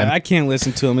take the time. Yeah, I can't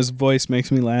listen to him. His voice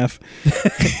makes me laugh.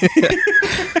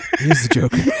 He's the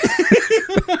joke.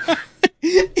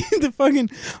 The fucking,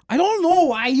 I don't know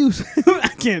why you.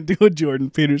 I can't do a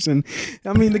Jordan Peterson.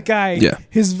 I mean, the guy. Yeah.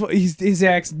 His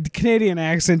accent, the Canadian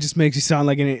accent, just makes you sound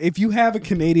like an. If you have a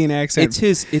Canadian accent,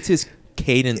 It's his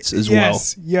cadence as well.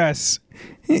 Yes.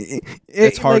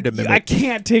 It's hard to mimic. I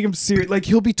can't take him serious. Like,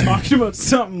 he'll be talking about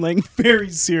something like very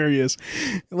serious.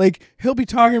 Like, he'll be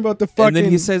talking about the fucking.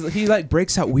 And then he like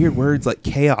breaks out weird words like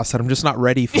chaos that I'm just not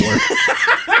ready for.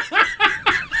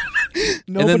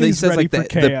 And then he says like the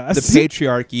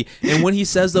patriarchy, and when he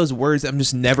says those words, I'm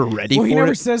just never ready for it. Well, he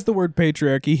never says the word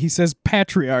patriarchy. He says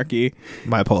patriarchy.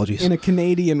 My apologies. In a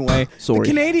Canadian way. Sorry. The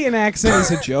Canadian accent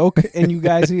is a joke, and you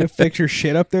guys need to fix your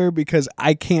shit up there because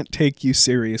I can't take you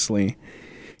seriously.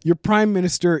 Your prime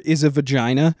minister is a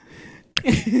vagina.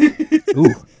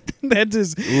 Ooh. That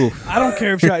is. Oof. I don't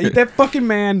care if that fucking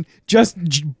man, just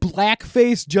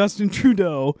blackface Justin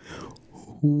Trudeau,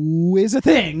 who is a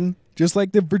thing. Just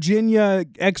like the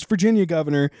ex-Virginia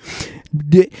governor,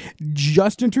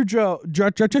 Justin Trudeau.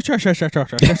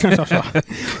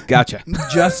 Gotcha.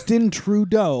 Justin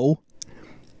Trudeau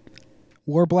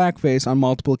wore blackface on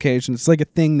multiple occasions. It's like a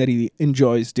thing that he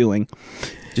enjoys doing.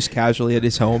 Just casually at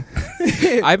his home.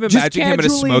 I'm imagining him in a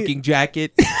smoking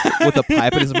jacket with a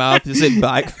pipe in his mouth, just in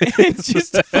blackface. It's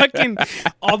just fucking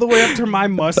all the way up to my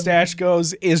mustache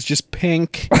goes is just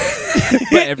pink.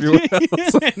 But everywhere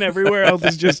else. And everywhere else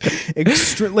is just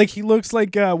extra. Like he looks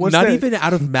like what's not that? Even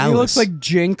out of malice. He looks like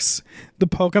Jinx, the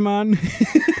Pokemon.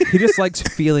 He just likes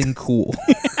feeling cool.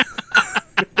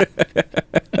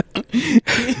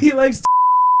 He likes.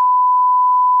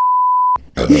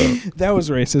 That was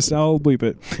racist. I'll bleep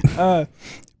it.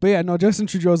 But yeah, no, Justin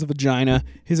Trudeau's a vagina.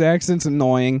 His accent's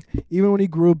annoying. Even when he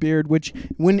grew a beard, which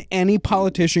when any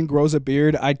politician grows a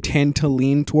beard, I tend to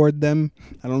lean toward them.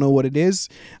 I don't know what it is.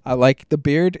 I like the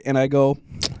beard, and I go,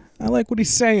 I like what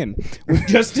he's saying. When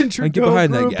Justin Trudeau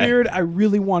grew a beard, I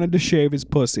really wanted to shave his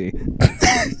pussy.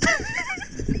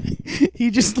 He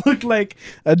just looked like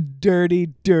a dirty,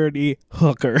 dirty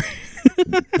hooker.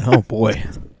 Oh, boy.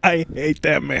 I hate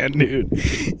that man, dude.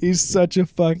 He's such a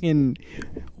fucking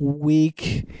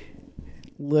weak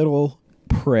little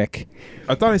prick.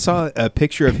 I thought I saw a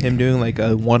picture of him doing like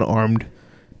a one-armed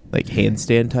like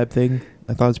handstand type thing.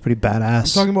 I thought it was pretty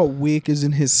badass. I'm talking about weak as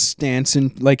in his stance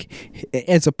and like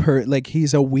as a like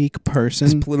he's a weak person.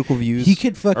 His political views he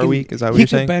could fucking, are weak. Is that what he you're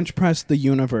could saying? bench press the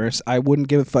universe. I wouldn't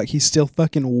give a fuck. He's still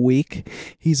fucking weak.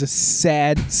 He's a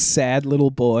sad, sad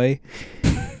little boy.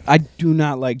 I do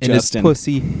not like and Justin. His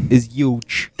pussy is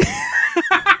huge. Is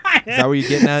that what you're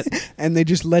getting at? And they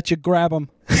just let you grab him.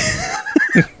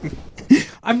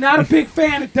 I'm not a big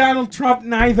fan of Donald Trump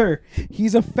neither.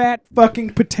 He's a fat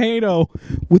fucking potato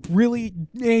with really...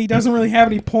 he doesn't really have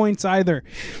any points either.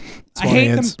 I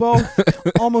hate them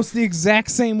both almost the exact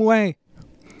same way.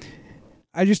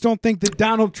 I just don't think that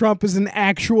Donald Trump is an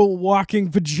actual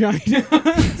walking vagina.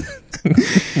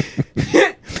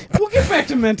 We'll get back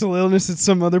to mental illness at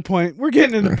some other point. We're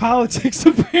getting into politics,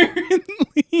 apparently.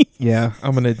 Yeah,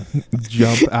 I'm going to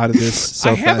jump out of this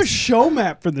so I have fast. a show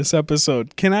map for this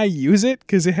episode. Can I use it?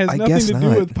 Because it has nothing to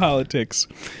do with politics.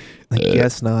 I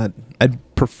guess not. I'd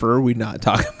prefer we not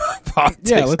talk about politics.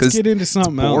 Yeah, let's get into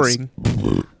something boring.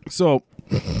 else. So,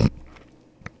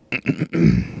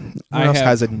 I else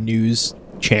has a news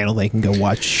channel they can go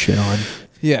watch shit on.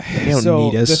 Yeah. They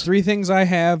don't need us. The three things I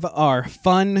have are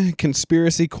fun,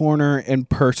 conspiracy corner, and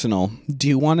personal. Do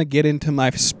you want to get into my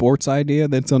sports idea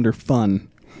that's under fun?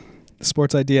 The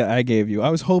sports idea I gave you. I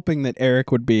was hoping that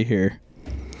Eric would be here,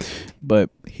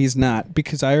 but he's not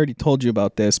because I already told you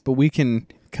about this, but we can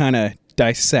kind of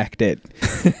dissect it.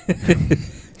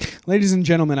 Ladies and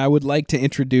gentlemen, I would like to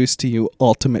introduce to you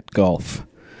Ultimate Golf.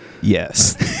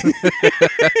 Yes.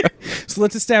 So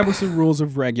let's establish the rules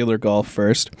of regular golf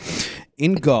first.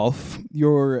 In golf,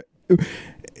 you're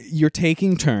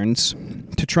taking turns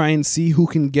to try and see who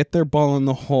can get their ball in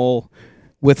the hole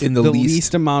with the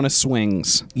least amount of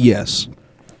swings. Yes.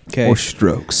 Okay. Or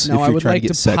strokes. Now, if you're trying to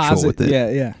get sexual with it.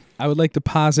 Yeah. I would like to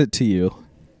posit to you,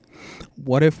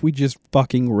 what if we just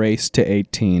fucking race to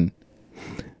 18?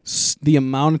 The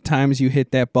amount of times you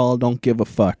hit that ball, don't give a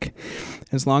fuck.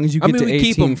 As long as you I get mean, to we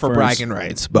 18 keep them for first. bragging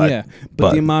rights, but yeah,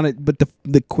 but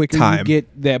the quicker you Time.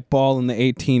 get that ball in the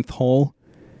 18th hole,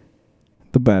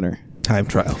 the better. time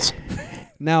trials.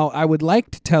 Now, I would like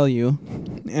to tell you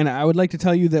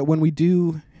that when we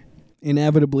do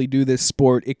inevitably do this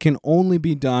sport, it can only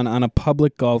be done on a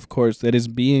public golf course that is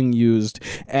being used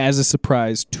as a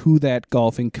surprise to that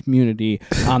golfing community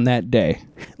on that day.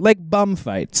 Like bum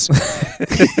fights.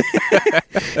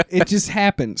 It just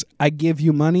happens. I give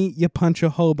you money, you punch a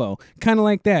hobo. Kind of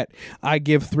like that. I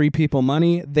give 3 people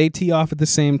money, they tee off at the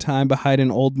same time behind an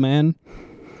old man.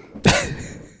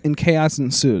 And chaos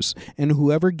ensues. And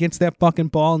whoever gets that fucking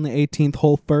ball in the 18th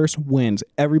hole first wins.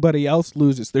 Everybody else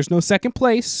loses. There's no second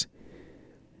place.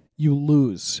 You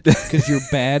lose because you're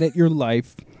bad at your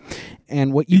life.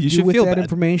 And what you do should with feel that bad.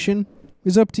 information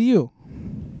is up to you.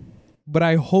 But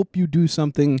I hope you do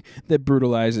something that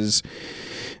brutalizes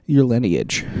your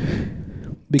lineage.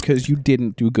 Because you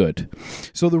didn't do good.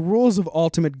 So the rules of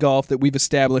ultimate golf that we've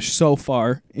established so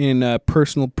far in a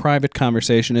personal, private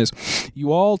conversation is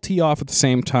you all tee off at the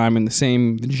same time in the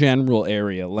same general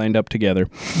area, lined up together.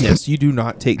 Yes, you do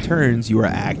not take turns. You are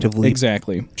actively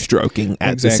Exactly. stroking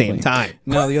at the same time.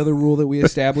 Now, the other rule that we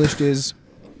established is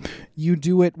you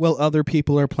do it while other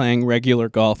people are playing regular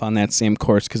golf on that same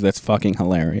course because that's fucking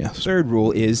hilarious. Third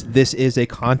rule is this is a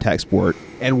contact sport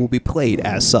and will be played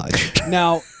as such.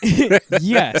 Now,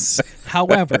 yes,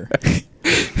 however,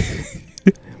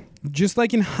 just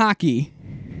like in hockey,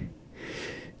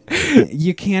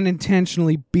 you can't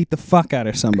intentionally beat the fuck out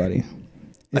of somebody.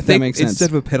 If that makes sense. Instead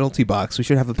of a penalty box, we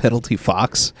should have a penalty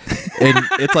fox. And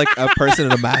it's like a person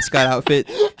in a mascot outfit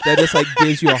that just like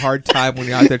gives you a hard time when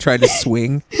you're out there trying to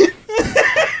swing.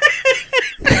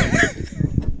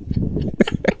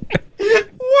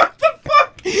 What the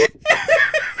fuck?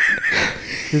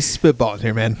 Just spitballing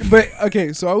here, man. But,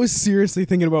 okay, so I was seriously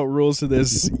thinking about rules to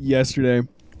this yesterday.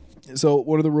 So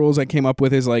one of the rules I came up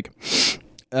with is like,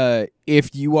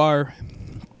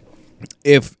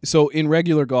 so in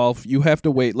regular golf, you have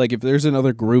to wait. Like if there's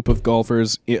another group of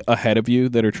golfers ahead of you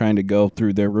that are trying to go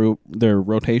through their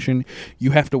rotation,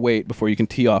 you have to wait before you can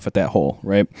tee off at that hole,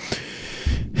 right?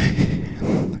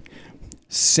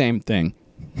 Same thing.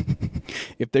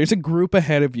 If there's a group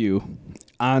ahead of you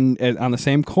on the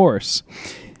same course,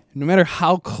 no matter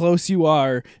how close you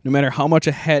are, no matter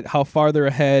how farther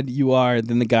ahead you are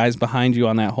than the guys behind you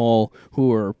on that hole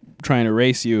who are trying to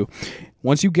race you,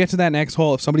 once you get to that next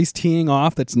hole, if somebody's teeing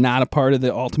off that's not a part of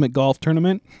the ultimate golf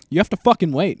tournament, you have to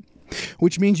fucking wait.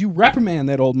 Which means you reprimand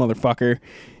that old motherfucker.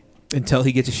 Until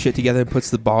he gets his shit together and puts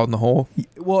the ball in the hole.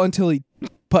 Well, and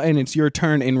it's your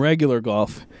turn in regular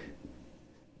golf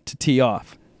to tee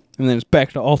off. And then it's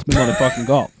back to ultimate motherfucking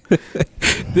golf.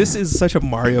 This is such a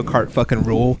Mario Kart fucking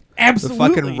rule. Absolutely.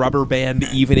 The fucking rubber band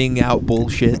evening out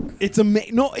bullshit. It's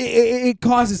it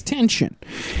causes tension.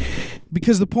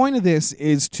 Because the point of this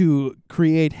is to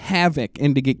create havoc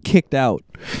and to get kicked out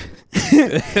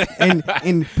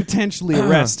and potentially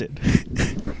arrested.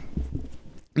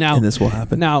 Now, And this will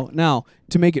happen. Now,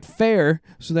 to make it fair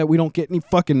so that we don't get any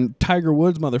fucking Tiger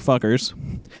Woods motherfuckers,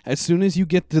 as soon as you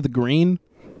get to the green,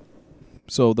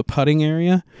 so the putting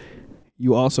area,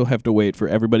 you also have to wait for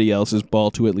everybody else's ball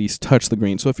to at least touch the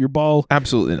green. So if your ball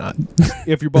Absolutely not.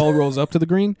 if your ball rolls up to the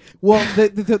green, well,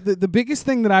 the biggest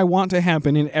thing that I want to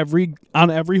happen on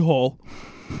every hole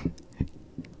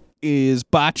is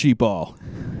bocce ball,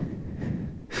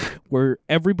 where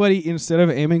everybody, instead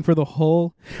of aiming for the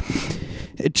hole,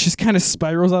 it just kind of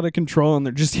spirals out of control and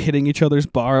they're just hitting each other's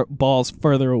balls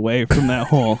further away from that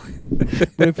hole.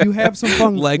 But if you have some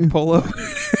fun Leg polo.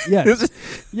 Yes.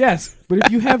 But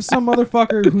if you have some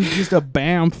motherfucker who's just a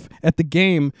bamf at the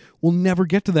game, we'll never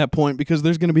get to that point because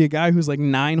there's going to be a guy who's like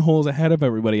 9 holes ahead of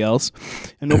everybody else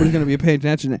and nobody's going to be paying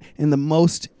attention. And the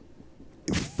most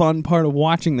fun part of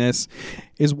watching this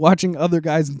is watching other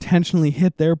guys intentionally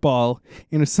hit their ball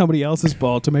into somebody else's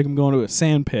ball to make them go into a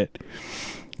sand pit.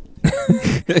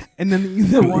 And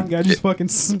then the one guy just fucking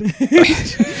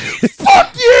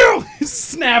fuck you!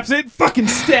 Snaps it, fucking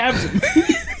stabs him.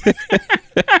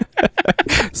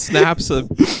 Snaps a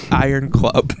iron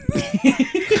club.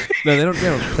 No, they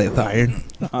don't play with iron.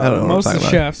 I don't know Most what of the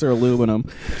I'm talking shafts are aluminum.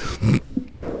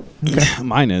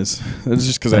 Mine is. That's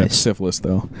just because I have Nice. syphilis,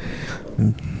 though.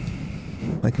 about.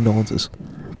 My condolences.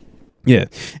 Yeah.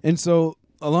 And so,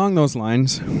 along those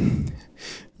lines,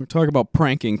 we're talking about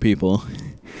pranking people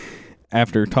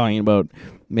after talking about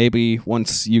maybe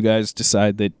once you guys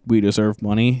decide that we deserve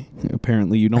money.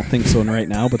 Apparently you don't think so right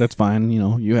now, but that's fine. You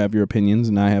know, you have your opinions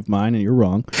and I have mine and you're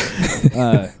wrong.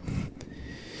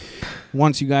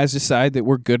 once you guys decide that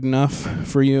we're good enough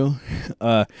for you,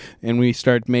 and we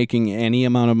start making any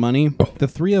amount of money, the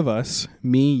three of us,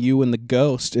 me, you, and the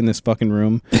ghost in this fucking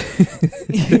room,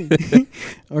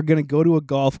 are going to go to a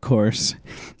golf course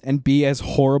and be as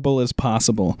horrible as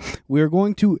possible. We are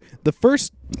going to,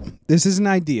 this is an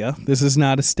idea. This is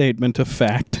not a statement of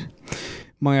fact.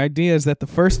 My idea is that the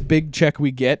first big check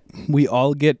we get, we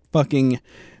all get fucking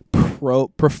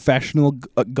professional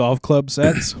golf club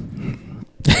sets.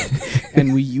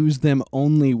 And we use them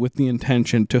only with the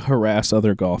intention to harass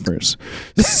other golfers,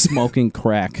 smoking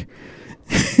crack.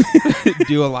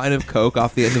 Do a line of coke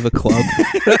off the end of a club,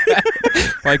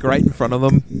 like right in front of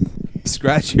them.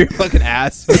 Scratch your fucking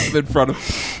ass in front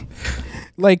of.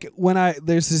 Like when I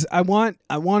want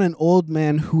an old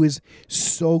man who is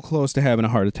so close to having a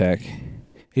heart attack.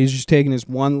 He's just taking his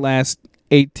one last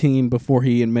 18 before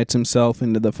he admits himself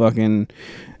into the fucking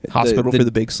Hospital for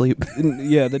the big sleep.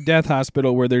 Yeah, the death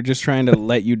hospital where they're just trying to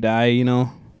let you die, you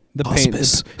know? The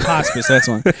Hospice. Hospice, that's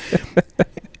one.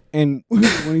 And when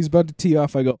he's about to tee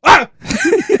off, I go, ah!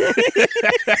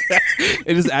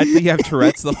 It is actually you have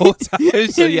Tourette's the whole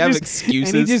time, so you have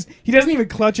excuses. And he doesn't even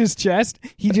clutch his chest.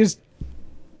 He just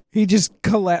he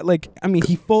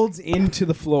folds into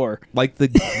the floor. Like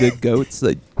the goats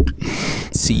that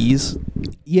sees.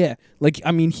 Yeah,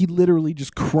 he literally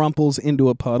just crumples into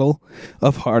a puddle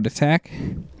of heart attack,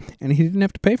 and he didn't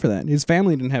have to pay for that. His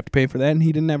family didn't have to pay for that, and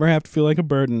he didn't ever have to feel like a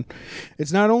burden.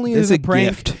 It's not only is it a prank,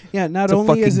 gift. Yeah, not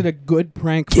only is it a good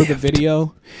prank for the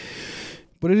video,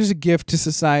 but it is a gift to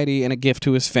society and a gift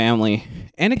to his family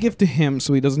and a gift to him,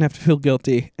 so he doesn't have to feel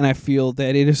guilty. And I feel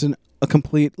that it is a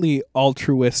completely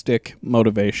altruistic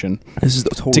motivation. This is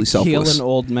totally to kill selfless. an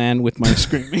old man with my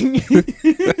screaming.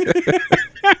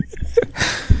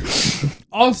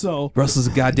 Also, Russell's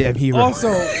a goddamn hero.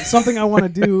 Also, something I want to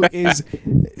do is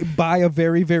buy a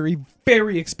very, very,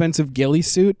 very expensive ghillie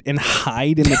suit and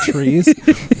hide in the trees.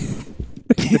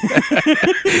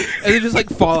 And then just like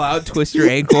fall out, twist your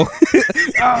ankle.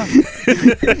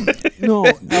 No,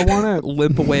 I want to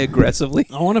limp away aggressively.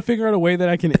 I want to figure out a way that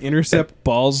I can intercept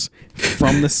balls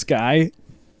from the sky.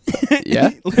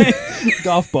 Yeah?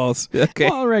 Golf balls. Okay.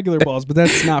 Well, regular balls, but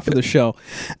that's not for the show.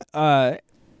 I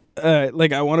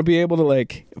want to be able to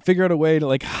figure out a way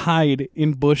to hide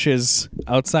in bushes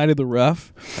outside of the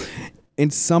rough,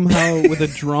 and somehow with a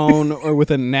drone or with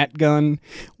a net gun,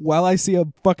 while I see a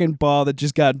fucking ball that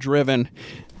just got driven,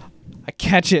 I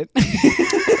catch it.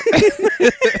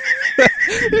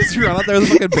 Just run out there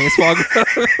with a fucking baseball glove.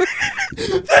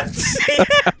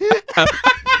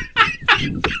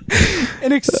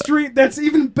 An extreme. That's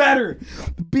even better.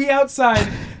 Be outside.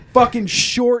 Fucking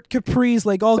short capris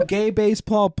like all gay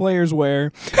baseball players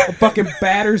wear. A fucking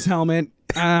batter's helmet.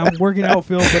 I'm working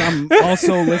outfield, but I'm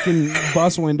also licking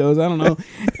bus windows. I don't know.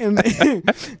 And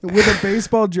with a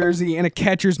baseball jersey and a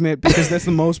catcher's mitt because that's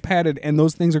the most padded, and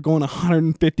those things are going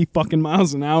 150 fucking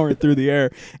miles an hour through the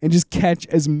air, and just catch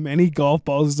as many golf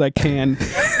balls as I can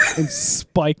and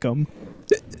spike them.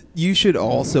 You should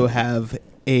also have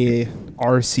a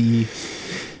RC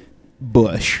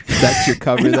bush. That's your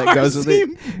cover that goes with it.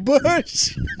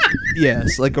 Bush.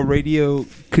 Yes, like a radio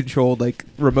controlled,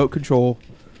 remote control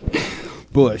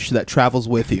bush that travels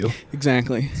with you.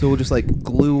 Exactly. So we'll just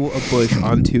glue a bush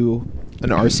onto an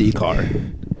RC car,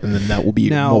 and then that will be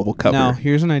your mobile cover. Now,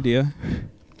 here's an idea.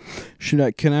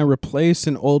 Can I replace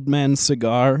an old man's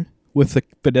cigar with a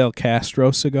Fidel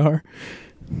Castro cigar?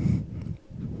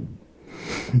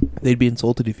 They'd be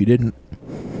insulted if you didn't.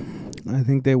 I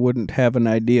think they wouldn't have an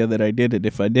idea that I did it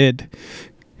if I did.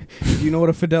 Do you know what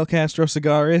a Fidel Castro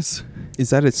cigar is?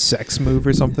 Is that a sex move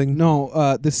or something?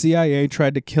 No, the CIA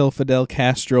tried to kill Fidel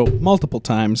Castro multiple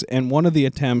times, and one of the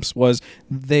attempts was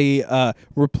they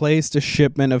replaced a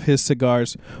shipment of his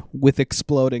cigars with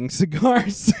exploding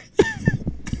cigars.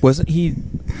 Wasn't he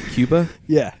Cuba?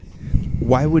 Yeah.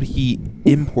 Why would he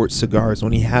import cigars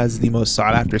when he has the most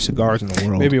sought-after cigars in the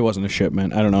world? Maybe it wasn't a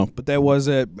shipment. I don't know. But that was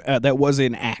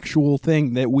an actual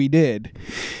thing that we did.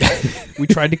 We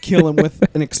tried to kill him with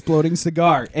an exploding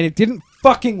cigar, and it didn't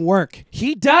fucking work.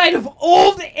 He died of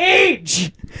old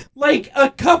age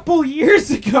a couple years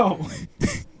ago.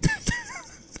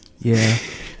 Yeah.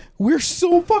 We're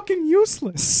so fucking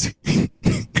useless.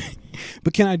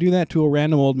 But can I do that to a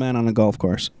random old man on a golf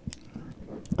course?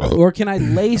 Or can I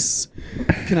lace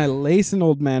an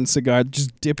old man's cigar,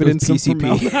 just dip it in some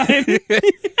formaldehyde?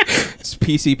 It's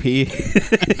PCP.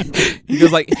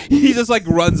 he just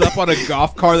runs up on a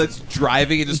golf car that's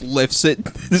driving and just lifts it.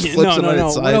 Just flips it on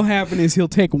its side. What'll happen is he'll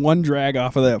take one drag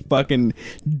off of that fucking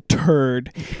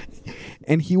turd,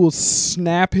 and he will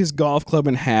snap his golf club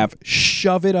in half,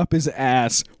 shove it up his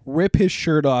ass, rip his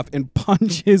shirt off, and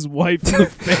punch his wife in the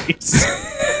face.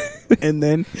 And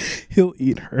then he'll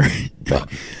eat her.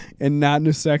 And not in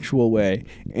a sexual way,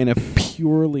 in a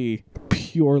purely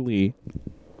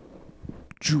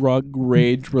drug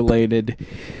rage related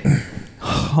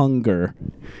hunger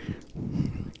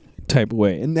type of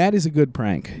way. And that is a good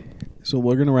prank. So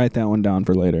we're going to write that one down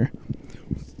for later.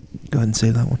 Go ahead and say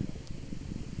that one.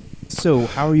 So,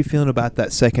 how are you feeling about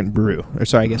that second brew? Or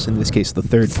sorry, I guess in this case, the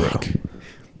third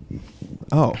brew.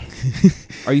 Oh.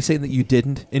 Are you saying that you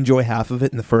didn't enjoy half of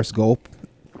it in the first gulp?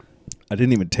 I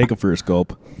didn't even take a first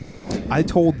gulp. I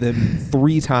told them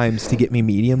 3 times to get me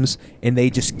mediums, and they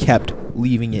just kept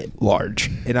leaving it large.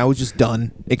 And I was just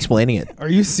done explaining it. Are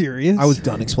you serious? I was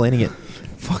done explaining it.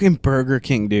 Fucking Burger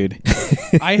King, dude.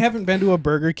 I haven't been to a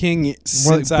Burger King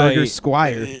since Burger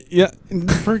Squire. Yeah,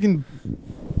 freaking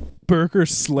Burger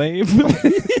Slave.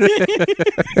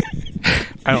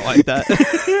 I don't like that.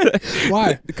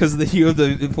 Why? Because of the hue of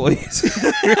the employees.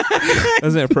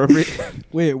 Wasn't that appropriate?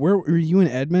 Wait, where were you in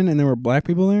Edmond and there were black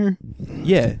people there?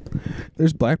 Yeah.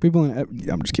 There's black people in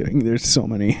I'm just kidding. There's so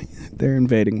many. They're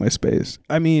invading my space.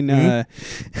 I mean,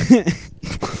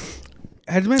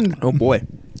 Edmond. Oh, boy.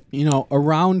 You know,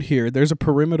 around here, there's a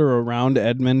perimeter around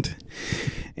Edmond,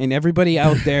 and everybody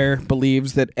out there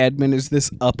believes that Edmond is this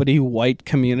uppity white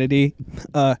community.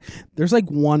 There's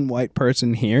like one white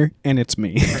person here, and it's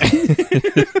me.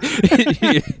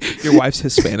 Your wife's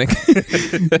Hispanic.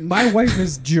 My wife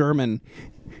is German.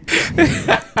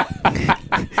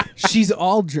 She's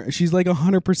she's like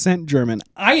 100% German.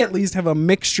 I at least have a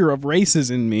mixture of races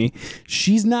in me.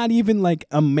 She's not even like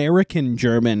American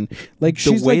German. Like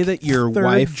she's the way like that your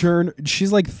wife,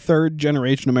 she's like third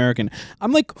generation American.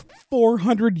 I'm like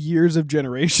 400 years of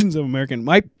generations of American.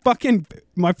 My fucking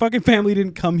family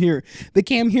didn't come here. They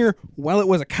came here while it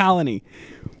was a colony.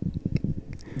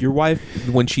 your wife,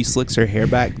 when she slicks her hair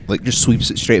back, like just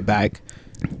sweeps it straight back.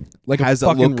 Like has a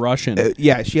fucking look, Russian.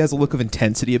 Yeah, she has a look of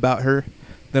intensity about her.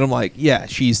 Then I'm like, yeah,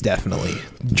 she's definitely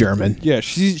German. Yeah,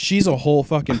 she's a whole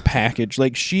fucking package.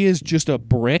 Like, she is just a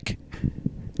brick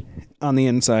on the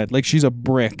inside. Like, she's a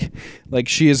brick. Like,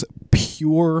 she is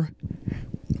pure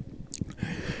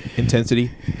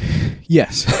intensity.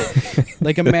 Yes.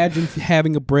 Like, imagine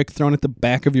having a brick thrown at the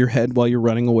back of your head while you're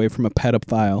running away from a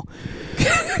pedophile.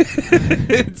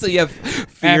 So you have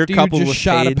fear after coupled you just with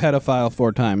shot pain. a pedophile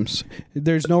 4 times.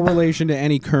 There's no relation to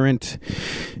any current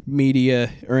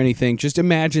media or anything. Just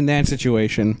imagine that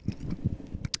situation.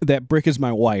 That brick is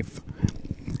my wife.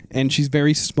 And she's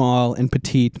very small and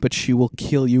petite, but she will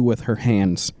kill you with her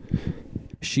hands.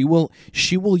 She will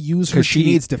use her teeth. She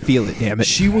needs to feel it, damn it.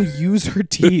 She will use her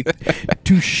teeth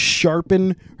to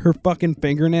sharpen her fucking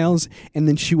fingernails, and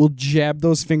then she will jab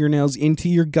those fingernails into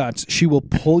your guts. She will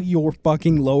pull your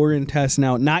fucking lower intestine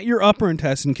out, not your upper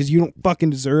intestine, because you don't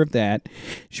fucking deserve that.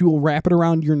 She will wrap it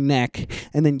around your neck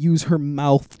and then use her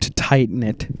mouth to tighten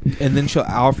it. And then she'll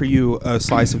offer you a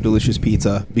slice of delicious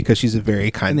pizza because she's a very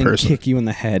kind And then person. kick you in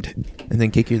the head. And then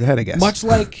kick you in the head, I guess. Much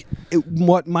like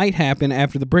what might happen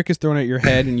after the brick is thrown at your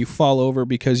head and you fall over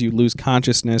because you lose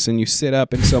consciousness, and you sit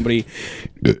up and somebody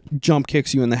jump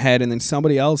kicks you in the head, and then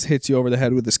somebody else hits you over the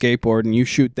head with a skateboard and you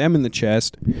shoot them in the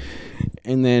chest.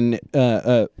 And then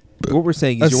what we're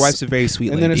saying is your wife's a very sweet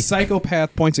lady. And then a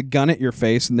psychopath points a gun at your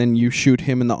face, and then you shoot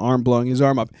him in the arm, blowing his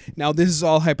arm up. Now, this is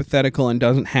all hypothetical and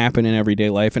doesn't happen in everyday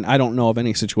life, and I don't know of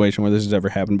any situation where this has ever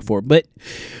happened before. But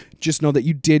just know that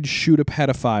you did shoot a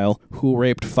pedophile who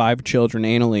raped 5 children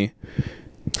anally.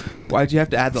 Why'd you have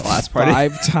to add the last part?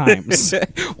 5 times.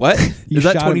 What? You Is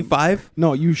that shot 25?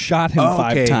 No, you shot him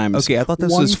 5 times. Okay, I thought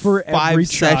this One was for 5 every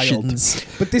sessions.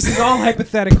 child. But this is all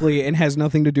hypothetically and has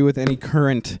nothing to do with any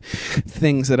current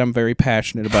things that I'm very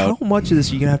passionate about. How much of this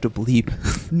are you going to have to bleep?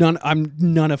 None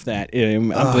of that.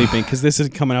 I'm bleeping because this is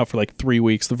coming out for like 3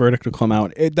 weeks. The verdict will come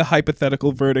out. The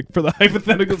hypothetical verdict for the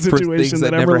hypothetical situation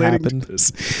that I'm never relating happened. to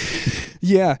this.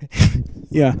 Yeah.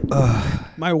 Yeah.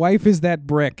 My wife is that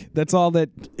brick. That's all that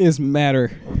is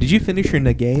matter. Did you finish your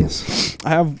nagays? I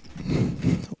have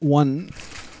one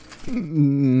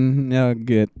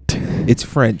nugget. It's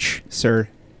French, sir.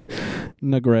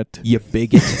 Nugget. You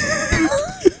bigot.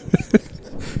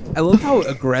 I love how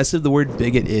aggressive the word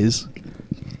bigot is.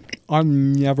 I've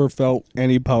never felt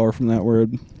any power from that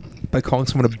word. By calling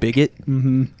someone a bigot?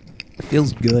 Mm-hmm. It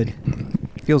feels good.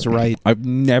 It feels right. I've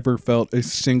never felt a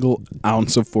single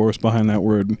ounce of force behind that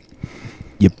word.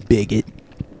 You bigot.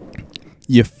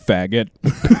 You faggot.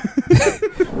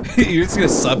 You're just going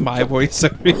to sub my voice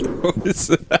over your voice.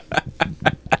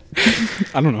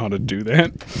 I don't know how to do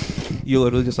that. You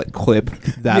literally just like clip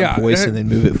that voice and then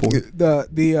move it forward.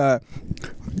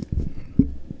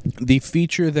 the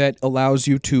feature that allows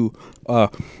you to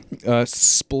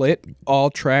split all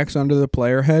tracks under the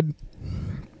player head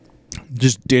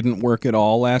just didn't work at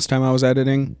all last time I was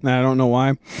editing. And I don't know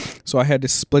why. So I had to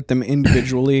split them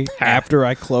individually after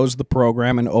I closed the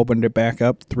program and opened it back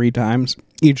up 3 times.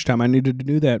 Each time I needed to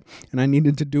do that. And I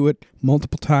needed to do it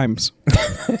multiple times.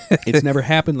 It's never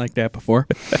happened like that before.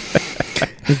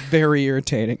 It's very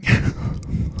irritating.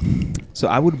 So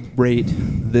I would rate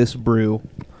this brew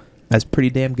as pretty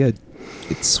damn good.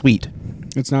 It's sweet.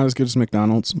 It's not as good as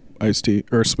McDonald's iced tea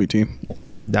or sweet tea.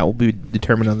 That will be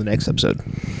determined on the next episode.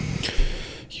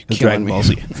 Killing Dragon me. Ball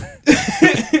Z.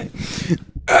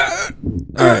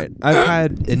 All right, I've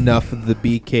had enough of the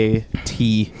BK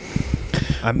tea.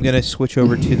 I'm gonna switch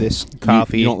over to this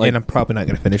coffee, you don't like- and I'm probably not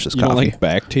gonna finish this You coffee. don't like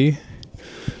back tea?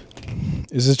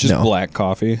 Is this just No. black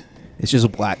coffee? It's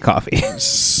just black coffee.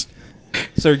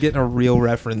 So we're getting a real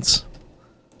reference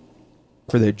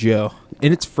for their Joe,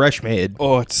 and it's fresh made.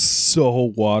 Oh, it's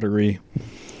so watery.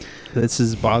 This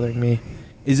is bothering me.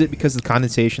 Is it because of the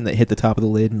condensation that hit the top of the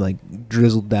lid and like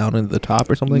drizzled down into the top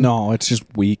or something? No, it's just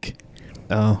weak.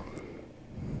 Oh.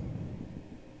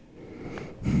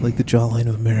 Like the jawline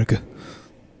of America.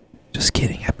 Just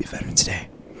kidding. Happy Veterans Day.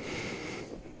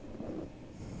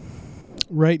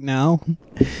 Right now,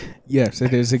 yes,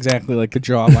 it is exactly like the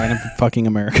jawline of fucking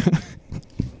America.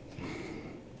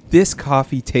 This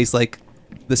coffee tastes like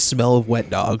the smell of wet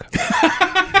dog.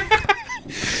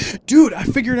 Dude, I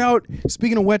figured out,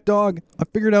 speaking of wet dog, I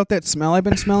figured out that smell I've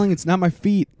been smelling. It's not my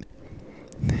feet.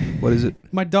 What is it?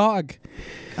 My dog.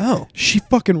 Oh. She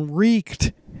fucking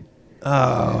reeked.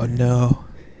 Oh, no.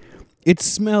 It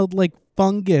smelled like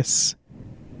fungus.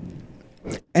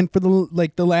 And for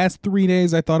the last 3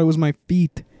 days, I thought it was my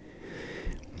feet.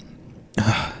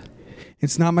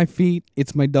 It's not my feet.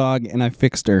 It's my dog, and I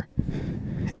fixed her.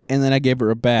 And then I gave her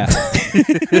a bath.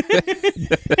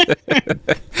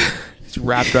 It's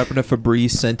wrapped up in a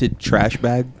Febreze scented trash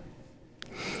bag.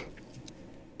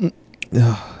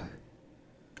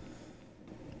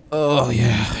 Oh,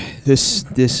 yeah. This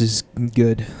is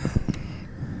good.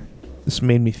 This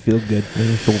made me feel good. Made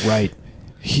me feel right.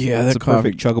 Yeah, It's a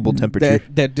perfect chuggable temperature.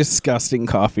 That disgusting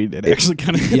coffee did actually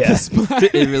kind of hit Yeah, the spot.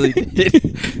 it really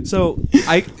did. So,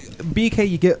 BK,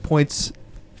 you get points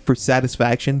for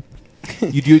satisfaction.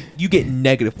 You get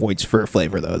negative points for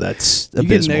flavor, though. That's You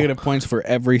abysmal. get negative points for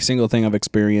every single thing I've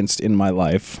experienced in my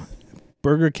life.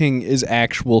 Burger King is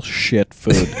actual shit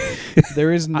food.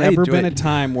 There has never enjoy been a it.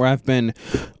 time where I've been,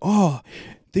 oh,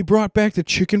 they brought back the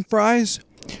chicken fries?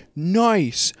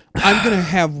 Nice. I'm going to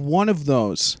have one of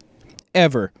those.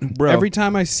 Ever. Bro. Every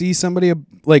time I see somebody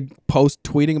like post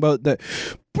tweeting about that,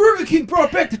 Burger King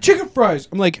brought back the chicken fries.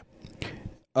 I'm like,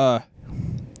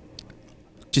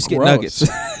 Just get gross.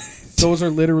 nuggets. Those are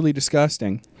literally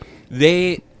disgusting.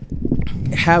 They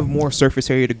have more surface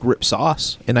area to grip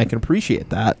sauce, and I can appreciate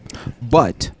that.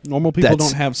 But Normal people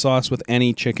That's- don't have sauce with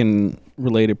any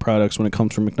chicken-related products when it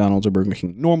comes from McDonald's or Burger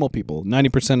King. Normal people,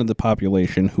 90% of the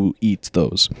population who eats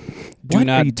those, do What are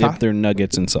not you dip talk- their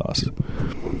nuggets in sauce.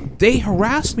 they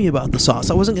harassed me about the sauce.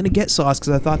 I wasn't going to get sauce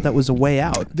because I thought that was a way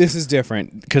out. This is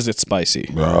different because it's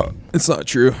spicy. It's not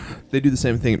true. They do the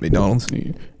same thing at McDonald's.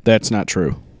 That's not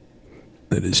true.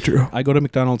 That is true. I go to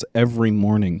McDonald's every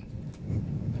morning.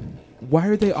 Why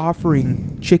are they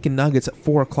offering chicken nuggets at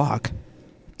 4 o'clock?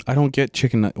 I don't get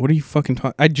chicken nut. What are you fucking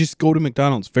talking? I just go to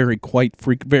McDonald's very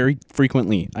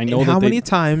frequently. I know And that how they, many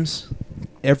times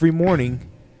every morning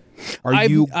are I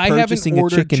you haven't purchasing a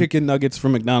ordered chicken? nuggets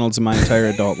from McDonald's in my entire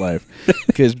adult life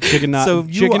because chicken So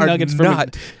you chicken are nuggets from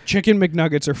not- chicken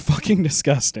McNuggets are fucking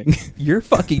disgusting. You're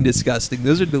fucking disgusting.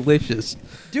 Those are delicious.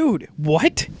 Dude,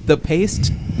 what? The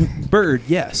paste, bird,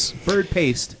 yes, bird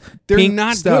paste. They're Pink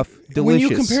not stuff. good. Delicious.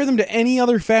 When you compare them to any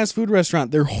other fast food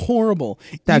restaurant, they're horrible.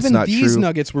 That's Even not these true.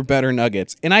 nuggets were better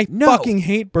nuggets, and I No. fucking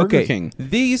hate Burger Okay, King.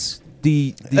 These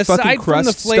the fucking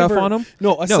crust stuff on them.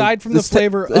 No, aside from the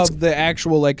flavor it's of the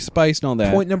actual like spice and all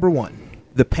that. point number one,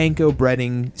 the panko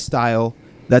breading style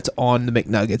that's on the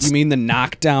McNuggets. You mean the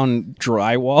knockdown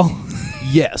drywall?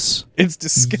 yes, It's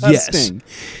disgusting.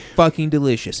 fucking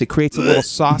delicious. It creates a little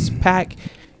sauce pack.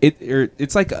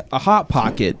 It's like a hot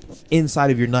pocket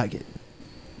inside of your nugget.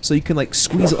 So you can like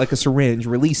squeeze it like a syringe,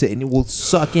 release it, and it will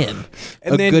suck in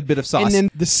a good bit of sauce. And then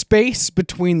the space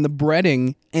between the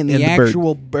breading and the And the bird.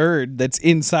 actual bird that's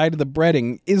inside of the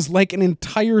breading is like an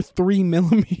entire 3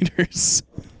 millimeters.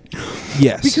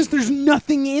 yes, Because there's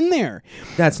nothing in there.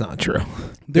 that's not true.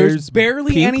 There's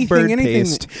barely pink bird anything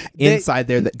paste inside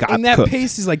there that got and that cooked.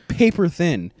 paste is like paper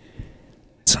thin.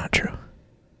 It's not true.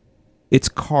 It's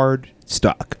card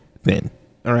stock thin.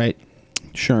 All right.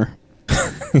 Sure.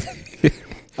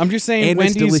 I'm just saying, and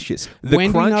Wendy's, it's delicious. The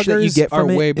Wendy crunch that you nuggers get from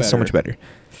are it way is so much better.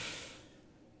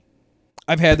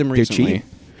 I've had them They're recently. cheap.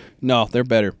 No, they're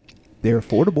better. They're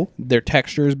affordable. Their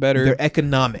texture is better. They're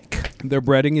economic. Their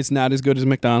breading is not as good as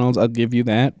McDonald's. I'll give you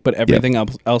that. But everything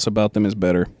else about them is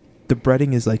better. The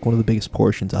breading is like one of the biggest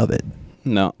portions of it.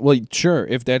 No. Well, sure.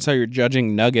 If that's how you're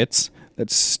judging nuggets,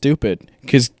 that's stupid.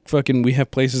 Because fucking we have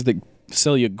places that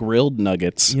sell you grilled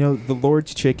nuggets. You know, the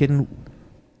Lord's Chicken,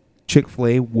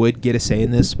 Chick-fil-A would get a say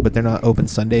in this, but they're not open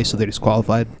Sunday, so they're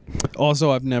disqualified.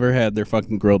 Also, I've never had their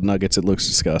fucking grilled nuggets. It looks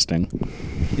disgusting.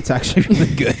 It's actually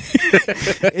really good.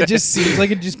 It just seems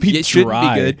like it'd just be It shouldn't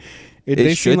dry. be good. They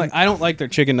seem shouldn't. like I don't like their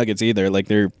chicken nuggets either. Like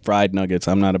their fried nuggets,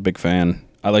 I'm not a big fan.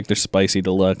 I like their spicy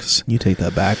deluxe. You take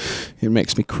that back. It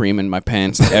makes me cream in my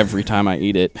pants every time I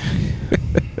eat it.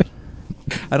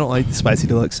 I don't like the spicy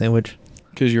deluxe sandwich.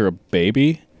 Because you're a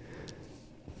baby?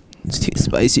 It's too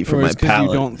spicy for Or my it's 'cause palate.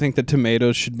 you don't think the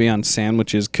tomatoes should be on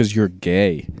sandwiches because you're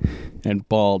gay and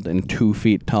bald and 2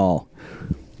 feet tall.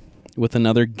 With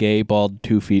another gay, bald,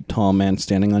 2 feet tall man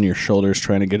standing on your shoulders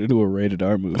trying to get into a rated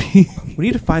R movie. We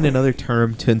need to find another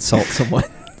term to insult someone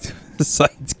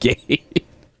besides gay.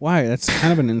 Why? That's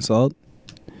kind of an insult.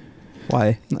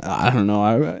 Why? I don't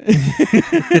know.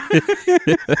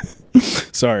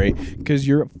 Sorry, because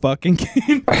you're a fucking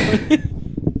kid.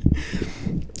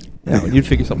 Yeah, we need to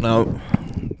figure something out.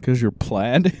 Because you're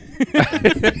plaid.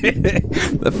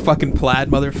 The fucking plaid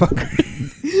motherfucker.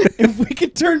 If we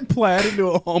could turn plaid into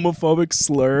a homophobic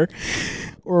slur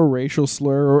or a racial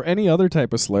slur or any other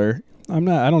type of slur, I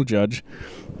don't judge.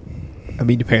 I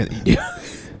mean, apparently you do.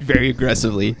 Very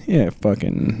aggressively. Yeah,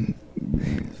 fucking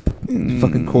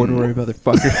Fucking corduroy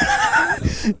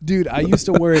motherfucker. dude, I used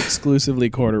to wear exclusively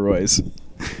corduroys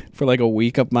for like a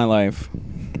week of my life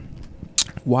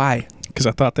Why? because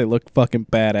I thought they looked fucking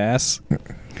badass.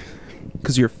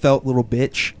 Because you're a felt little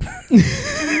bitch.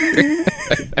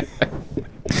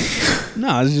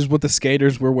 No, it's just what the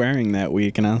skaters were wearing that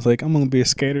week, and I was like, I'm gonna be a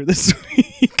skater this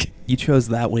week. You chose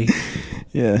that way.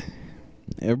 Yeah,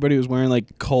 everybody was wearing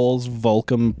like Kohl's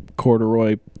Volcom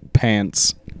corduroy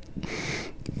pants.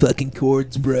 Fucking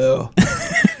cords, bro.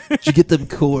 Did you get them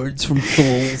cords from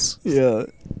Kohl's? Yeah,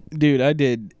 dude, I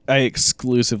did. I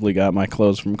exclusively got my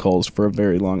clothes from Kohl's for a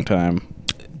very long time.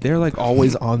 They're like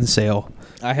always on sale.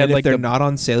 I had And if like they're not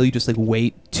on sale, you just like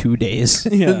wait 2 days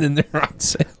Yeah. and then they're on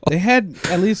sale. They had,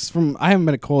 at least from, I haven't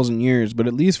been at Kohl's in years, but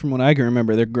at least from what I can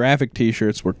remember, their graphic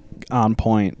T-shirts were on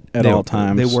point at all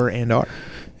times. They were and are.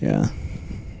 Yeah.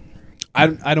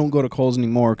 I don't go to Kohl's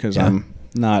anymore because Yeah. I'm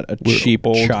not a We're cheap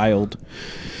old. child.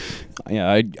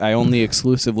 Yeah, I only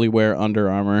exclusively wear Under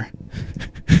Armour.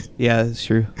 Yeah, that's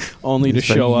true. Only to It's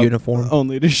like show up. uniform.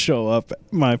 Only to show up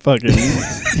my fucking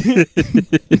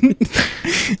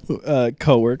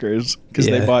coworkers because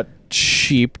they Yeah. bought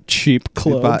cheap We bought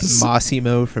clothes.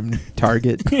 Mossimo from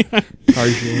Target.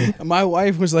 Target. My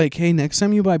wife was like, "Hey, next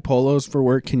time you buy polos for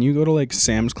work, can you go to like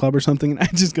Sam's Club or something?" And I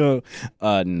just go,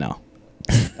 "No."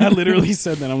 I literally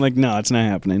said that. I'm like, "No, it's not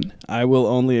happening. I will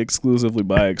only exclusively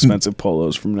buy expensive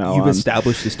polos from now You've on."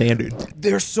 established the standard.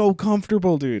 They're so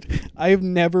comfortable, dude. I have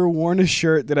never worn a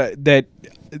shirt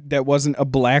that wasn't a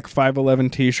black 511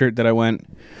 T-shirt that I went,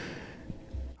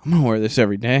 I'm gonna wear this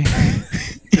every day.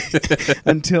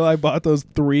 Until I bought those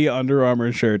 3 Under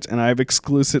Armour shirts, and I've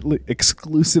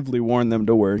exclusively worn them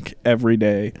to work every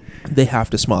day. They have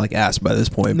to smell like ass by this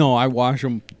point. No, I wash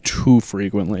them too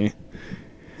frequently.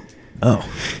 Oh.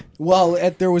 Well,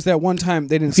 there was that one time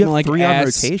they didn't If you smell have like 3 on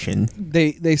ass. rotation.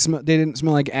 They didn't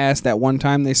smell like ass that one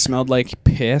time. They smelled like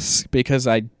piss because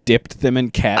I dipped them in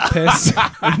cat piss.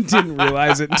 I didn't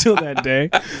realize it until that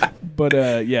day. But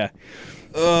yeah.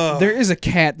 There is a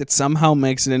cat that somehow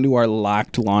makes it into our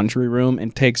locked laundry room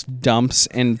and takes dumps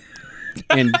and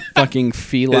fucking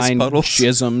feline puddles.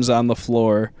 jisms on the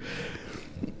floor.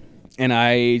 And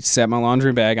I set my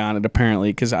laundry bag on it apparently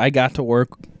because I got to work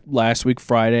last week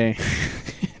Friday.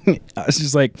 I was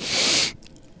just like,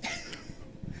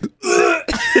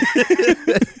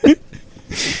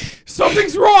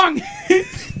 something's wrong.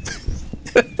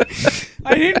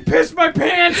 I didn't piss my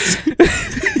pants.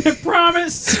 I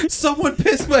promise. Someone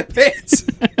pissed my pants.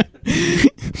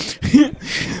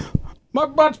 My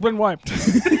butt's been wiped.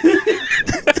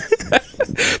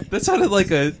 That sounded like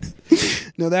a...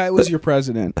 No, that was your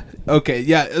president. Okay,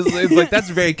 yeah. It's like, that's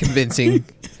very convincing.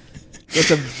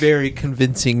 That's a very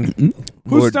convincing...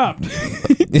 Who stopped?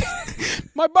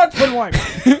 My butt's been wiped.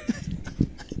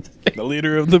 The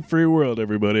leader of the free world,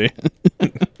 everybody.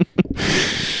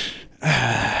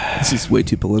 This is way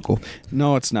too political.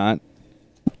 No, it's not.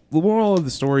 The moral of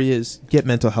the story is get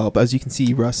mental help. As you can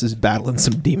see, Russ is battling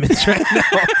some demons right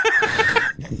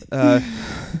now.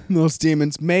 Those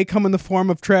demons may come in the form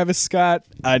of Travis Scott.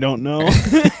 I don't know.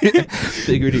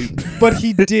 Figured it. But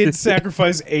he did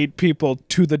sacrifice 8 people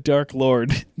to the Dark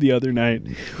Lord the other night.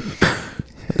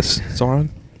 Sauron?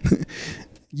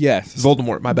 Yes.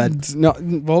 Voldemort, my bad. No,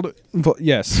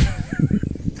 yes.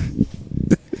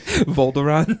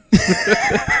 Volderon?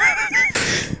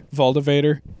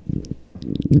 Voldivator.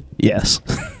 Yes.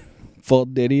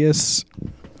 Voldidius.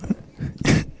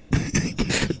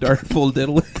 Dark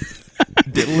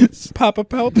Diddless? Papa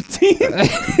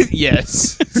Palpatine.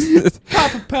 Yes.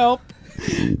 Papa Palp.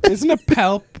 Isn't a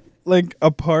palp like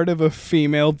a part of a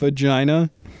female vagina?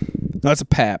 No, it's a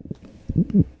pap.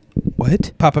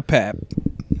 What? Papa Pap.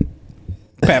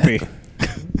 Pappy.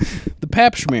 The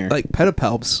pap schmear. Like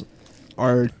pedipalps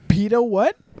are... Pedo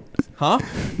what? Huh?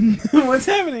 What's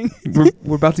happening?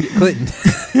 We're about to get Clinton.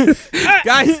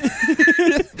 Guys!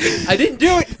 I didn't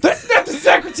do it! That's not the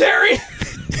secretary!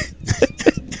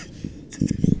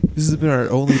 This has been our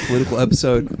only political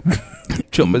episode.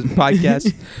 Chillmas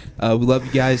podcast. We love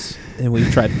you guys, and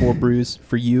we've tried 4 brews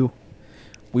for you.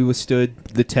 We withstood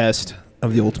the test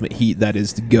of the ultimate heat, that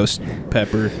is the ghost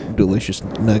pepper delicious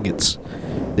nuggets.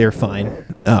 They're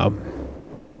fine. I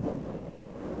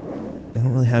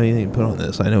don't really have anything to put on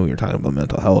this. I know we were talking about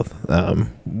mental health.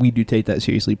 We do take that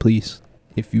seriously. Please,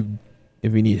 if you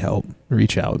need help,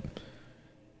 reach out.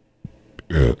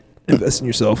 Invest in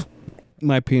yourself.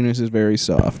 My penis is very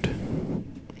soft.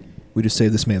 We just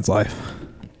saved this man's life.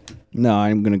 No,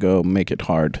 I'm gonna go make it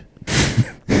hard.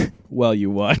 While you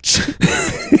watch.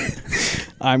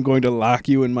 I'm going to lock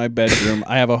you in my bedroom.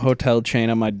 I have a hotel chain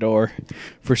on my door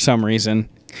for some reason.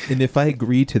 And if I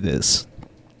agree to this,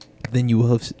 then you will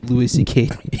have Louis C.K.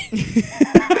 me.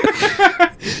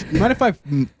 You mind if I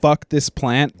fuck this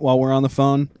plant while we're on the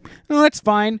phone? No, that's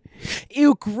fine.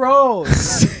 Ew,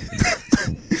 gross.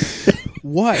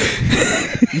 What?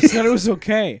 You said it was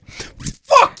okay.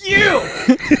 Fuck you!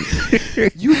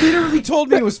 You literally told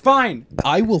me it was fine.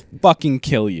 I will fucking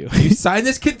kill you. You signed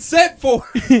this consent form.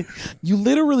 You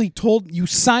literally told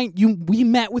we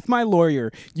met with my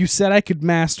lawyer. You said I could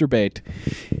masturbate.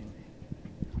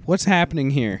 What's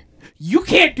happening here? You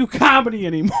can't do comedy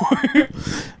anymore.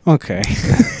 Okay.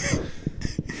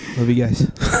 Love you guys.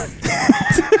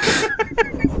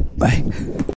 Bye.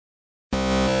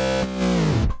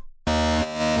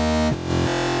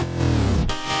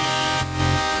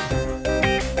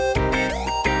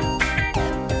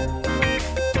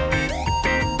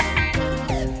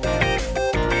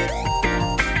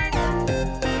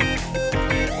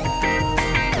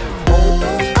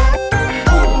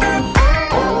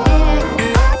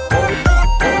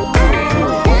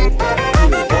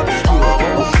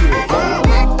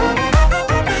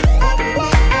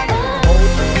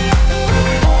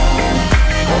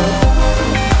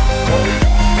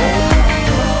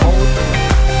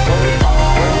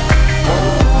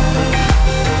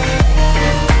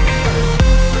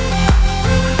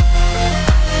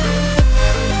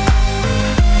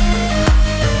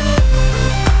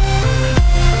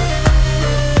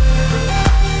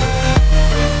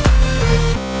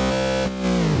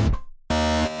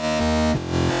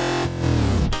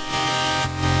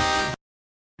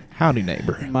 Howdy,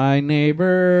 neighbor. My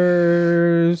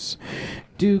neighbors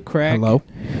do crack. Hello.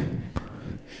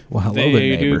 Well, hello They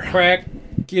there, do neighbor. crack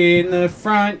in the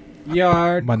front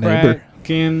yard. My neighbor. Crack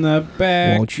in the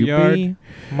backyard. Won't you be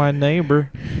my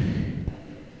neighbor?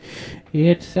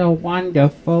 It's a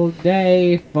wonderful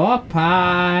day for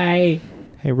pie.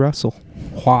 Hey, Russell.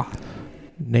 Wha?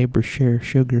 Neighbor share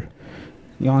sugar.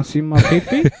 You want to see my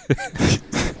pee-pee?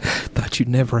 Thought you'd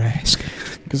never ask.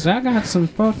 Because I got some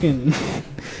fucking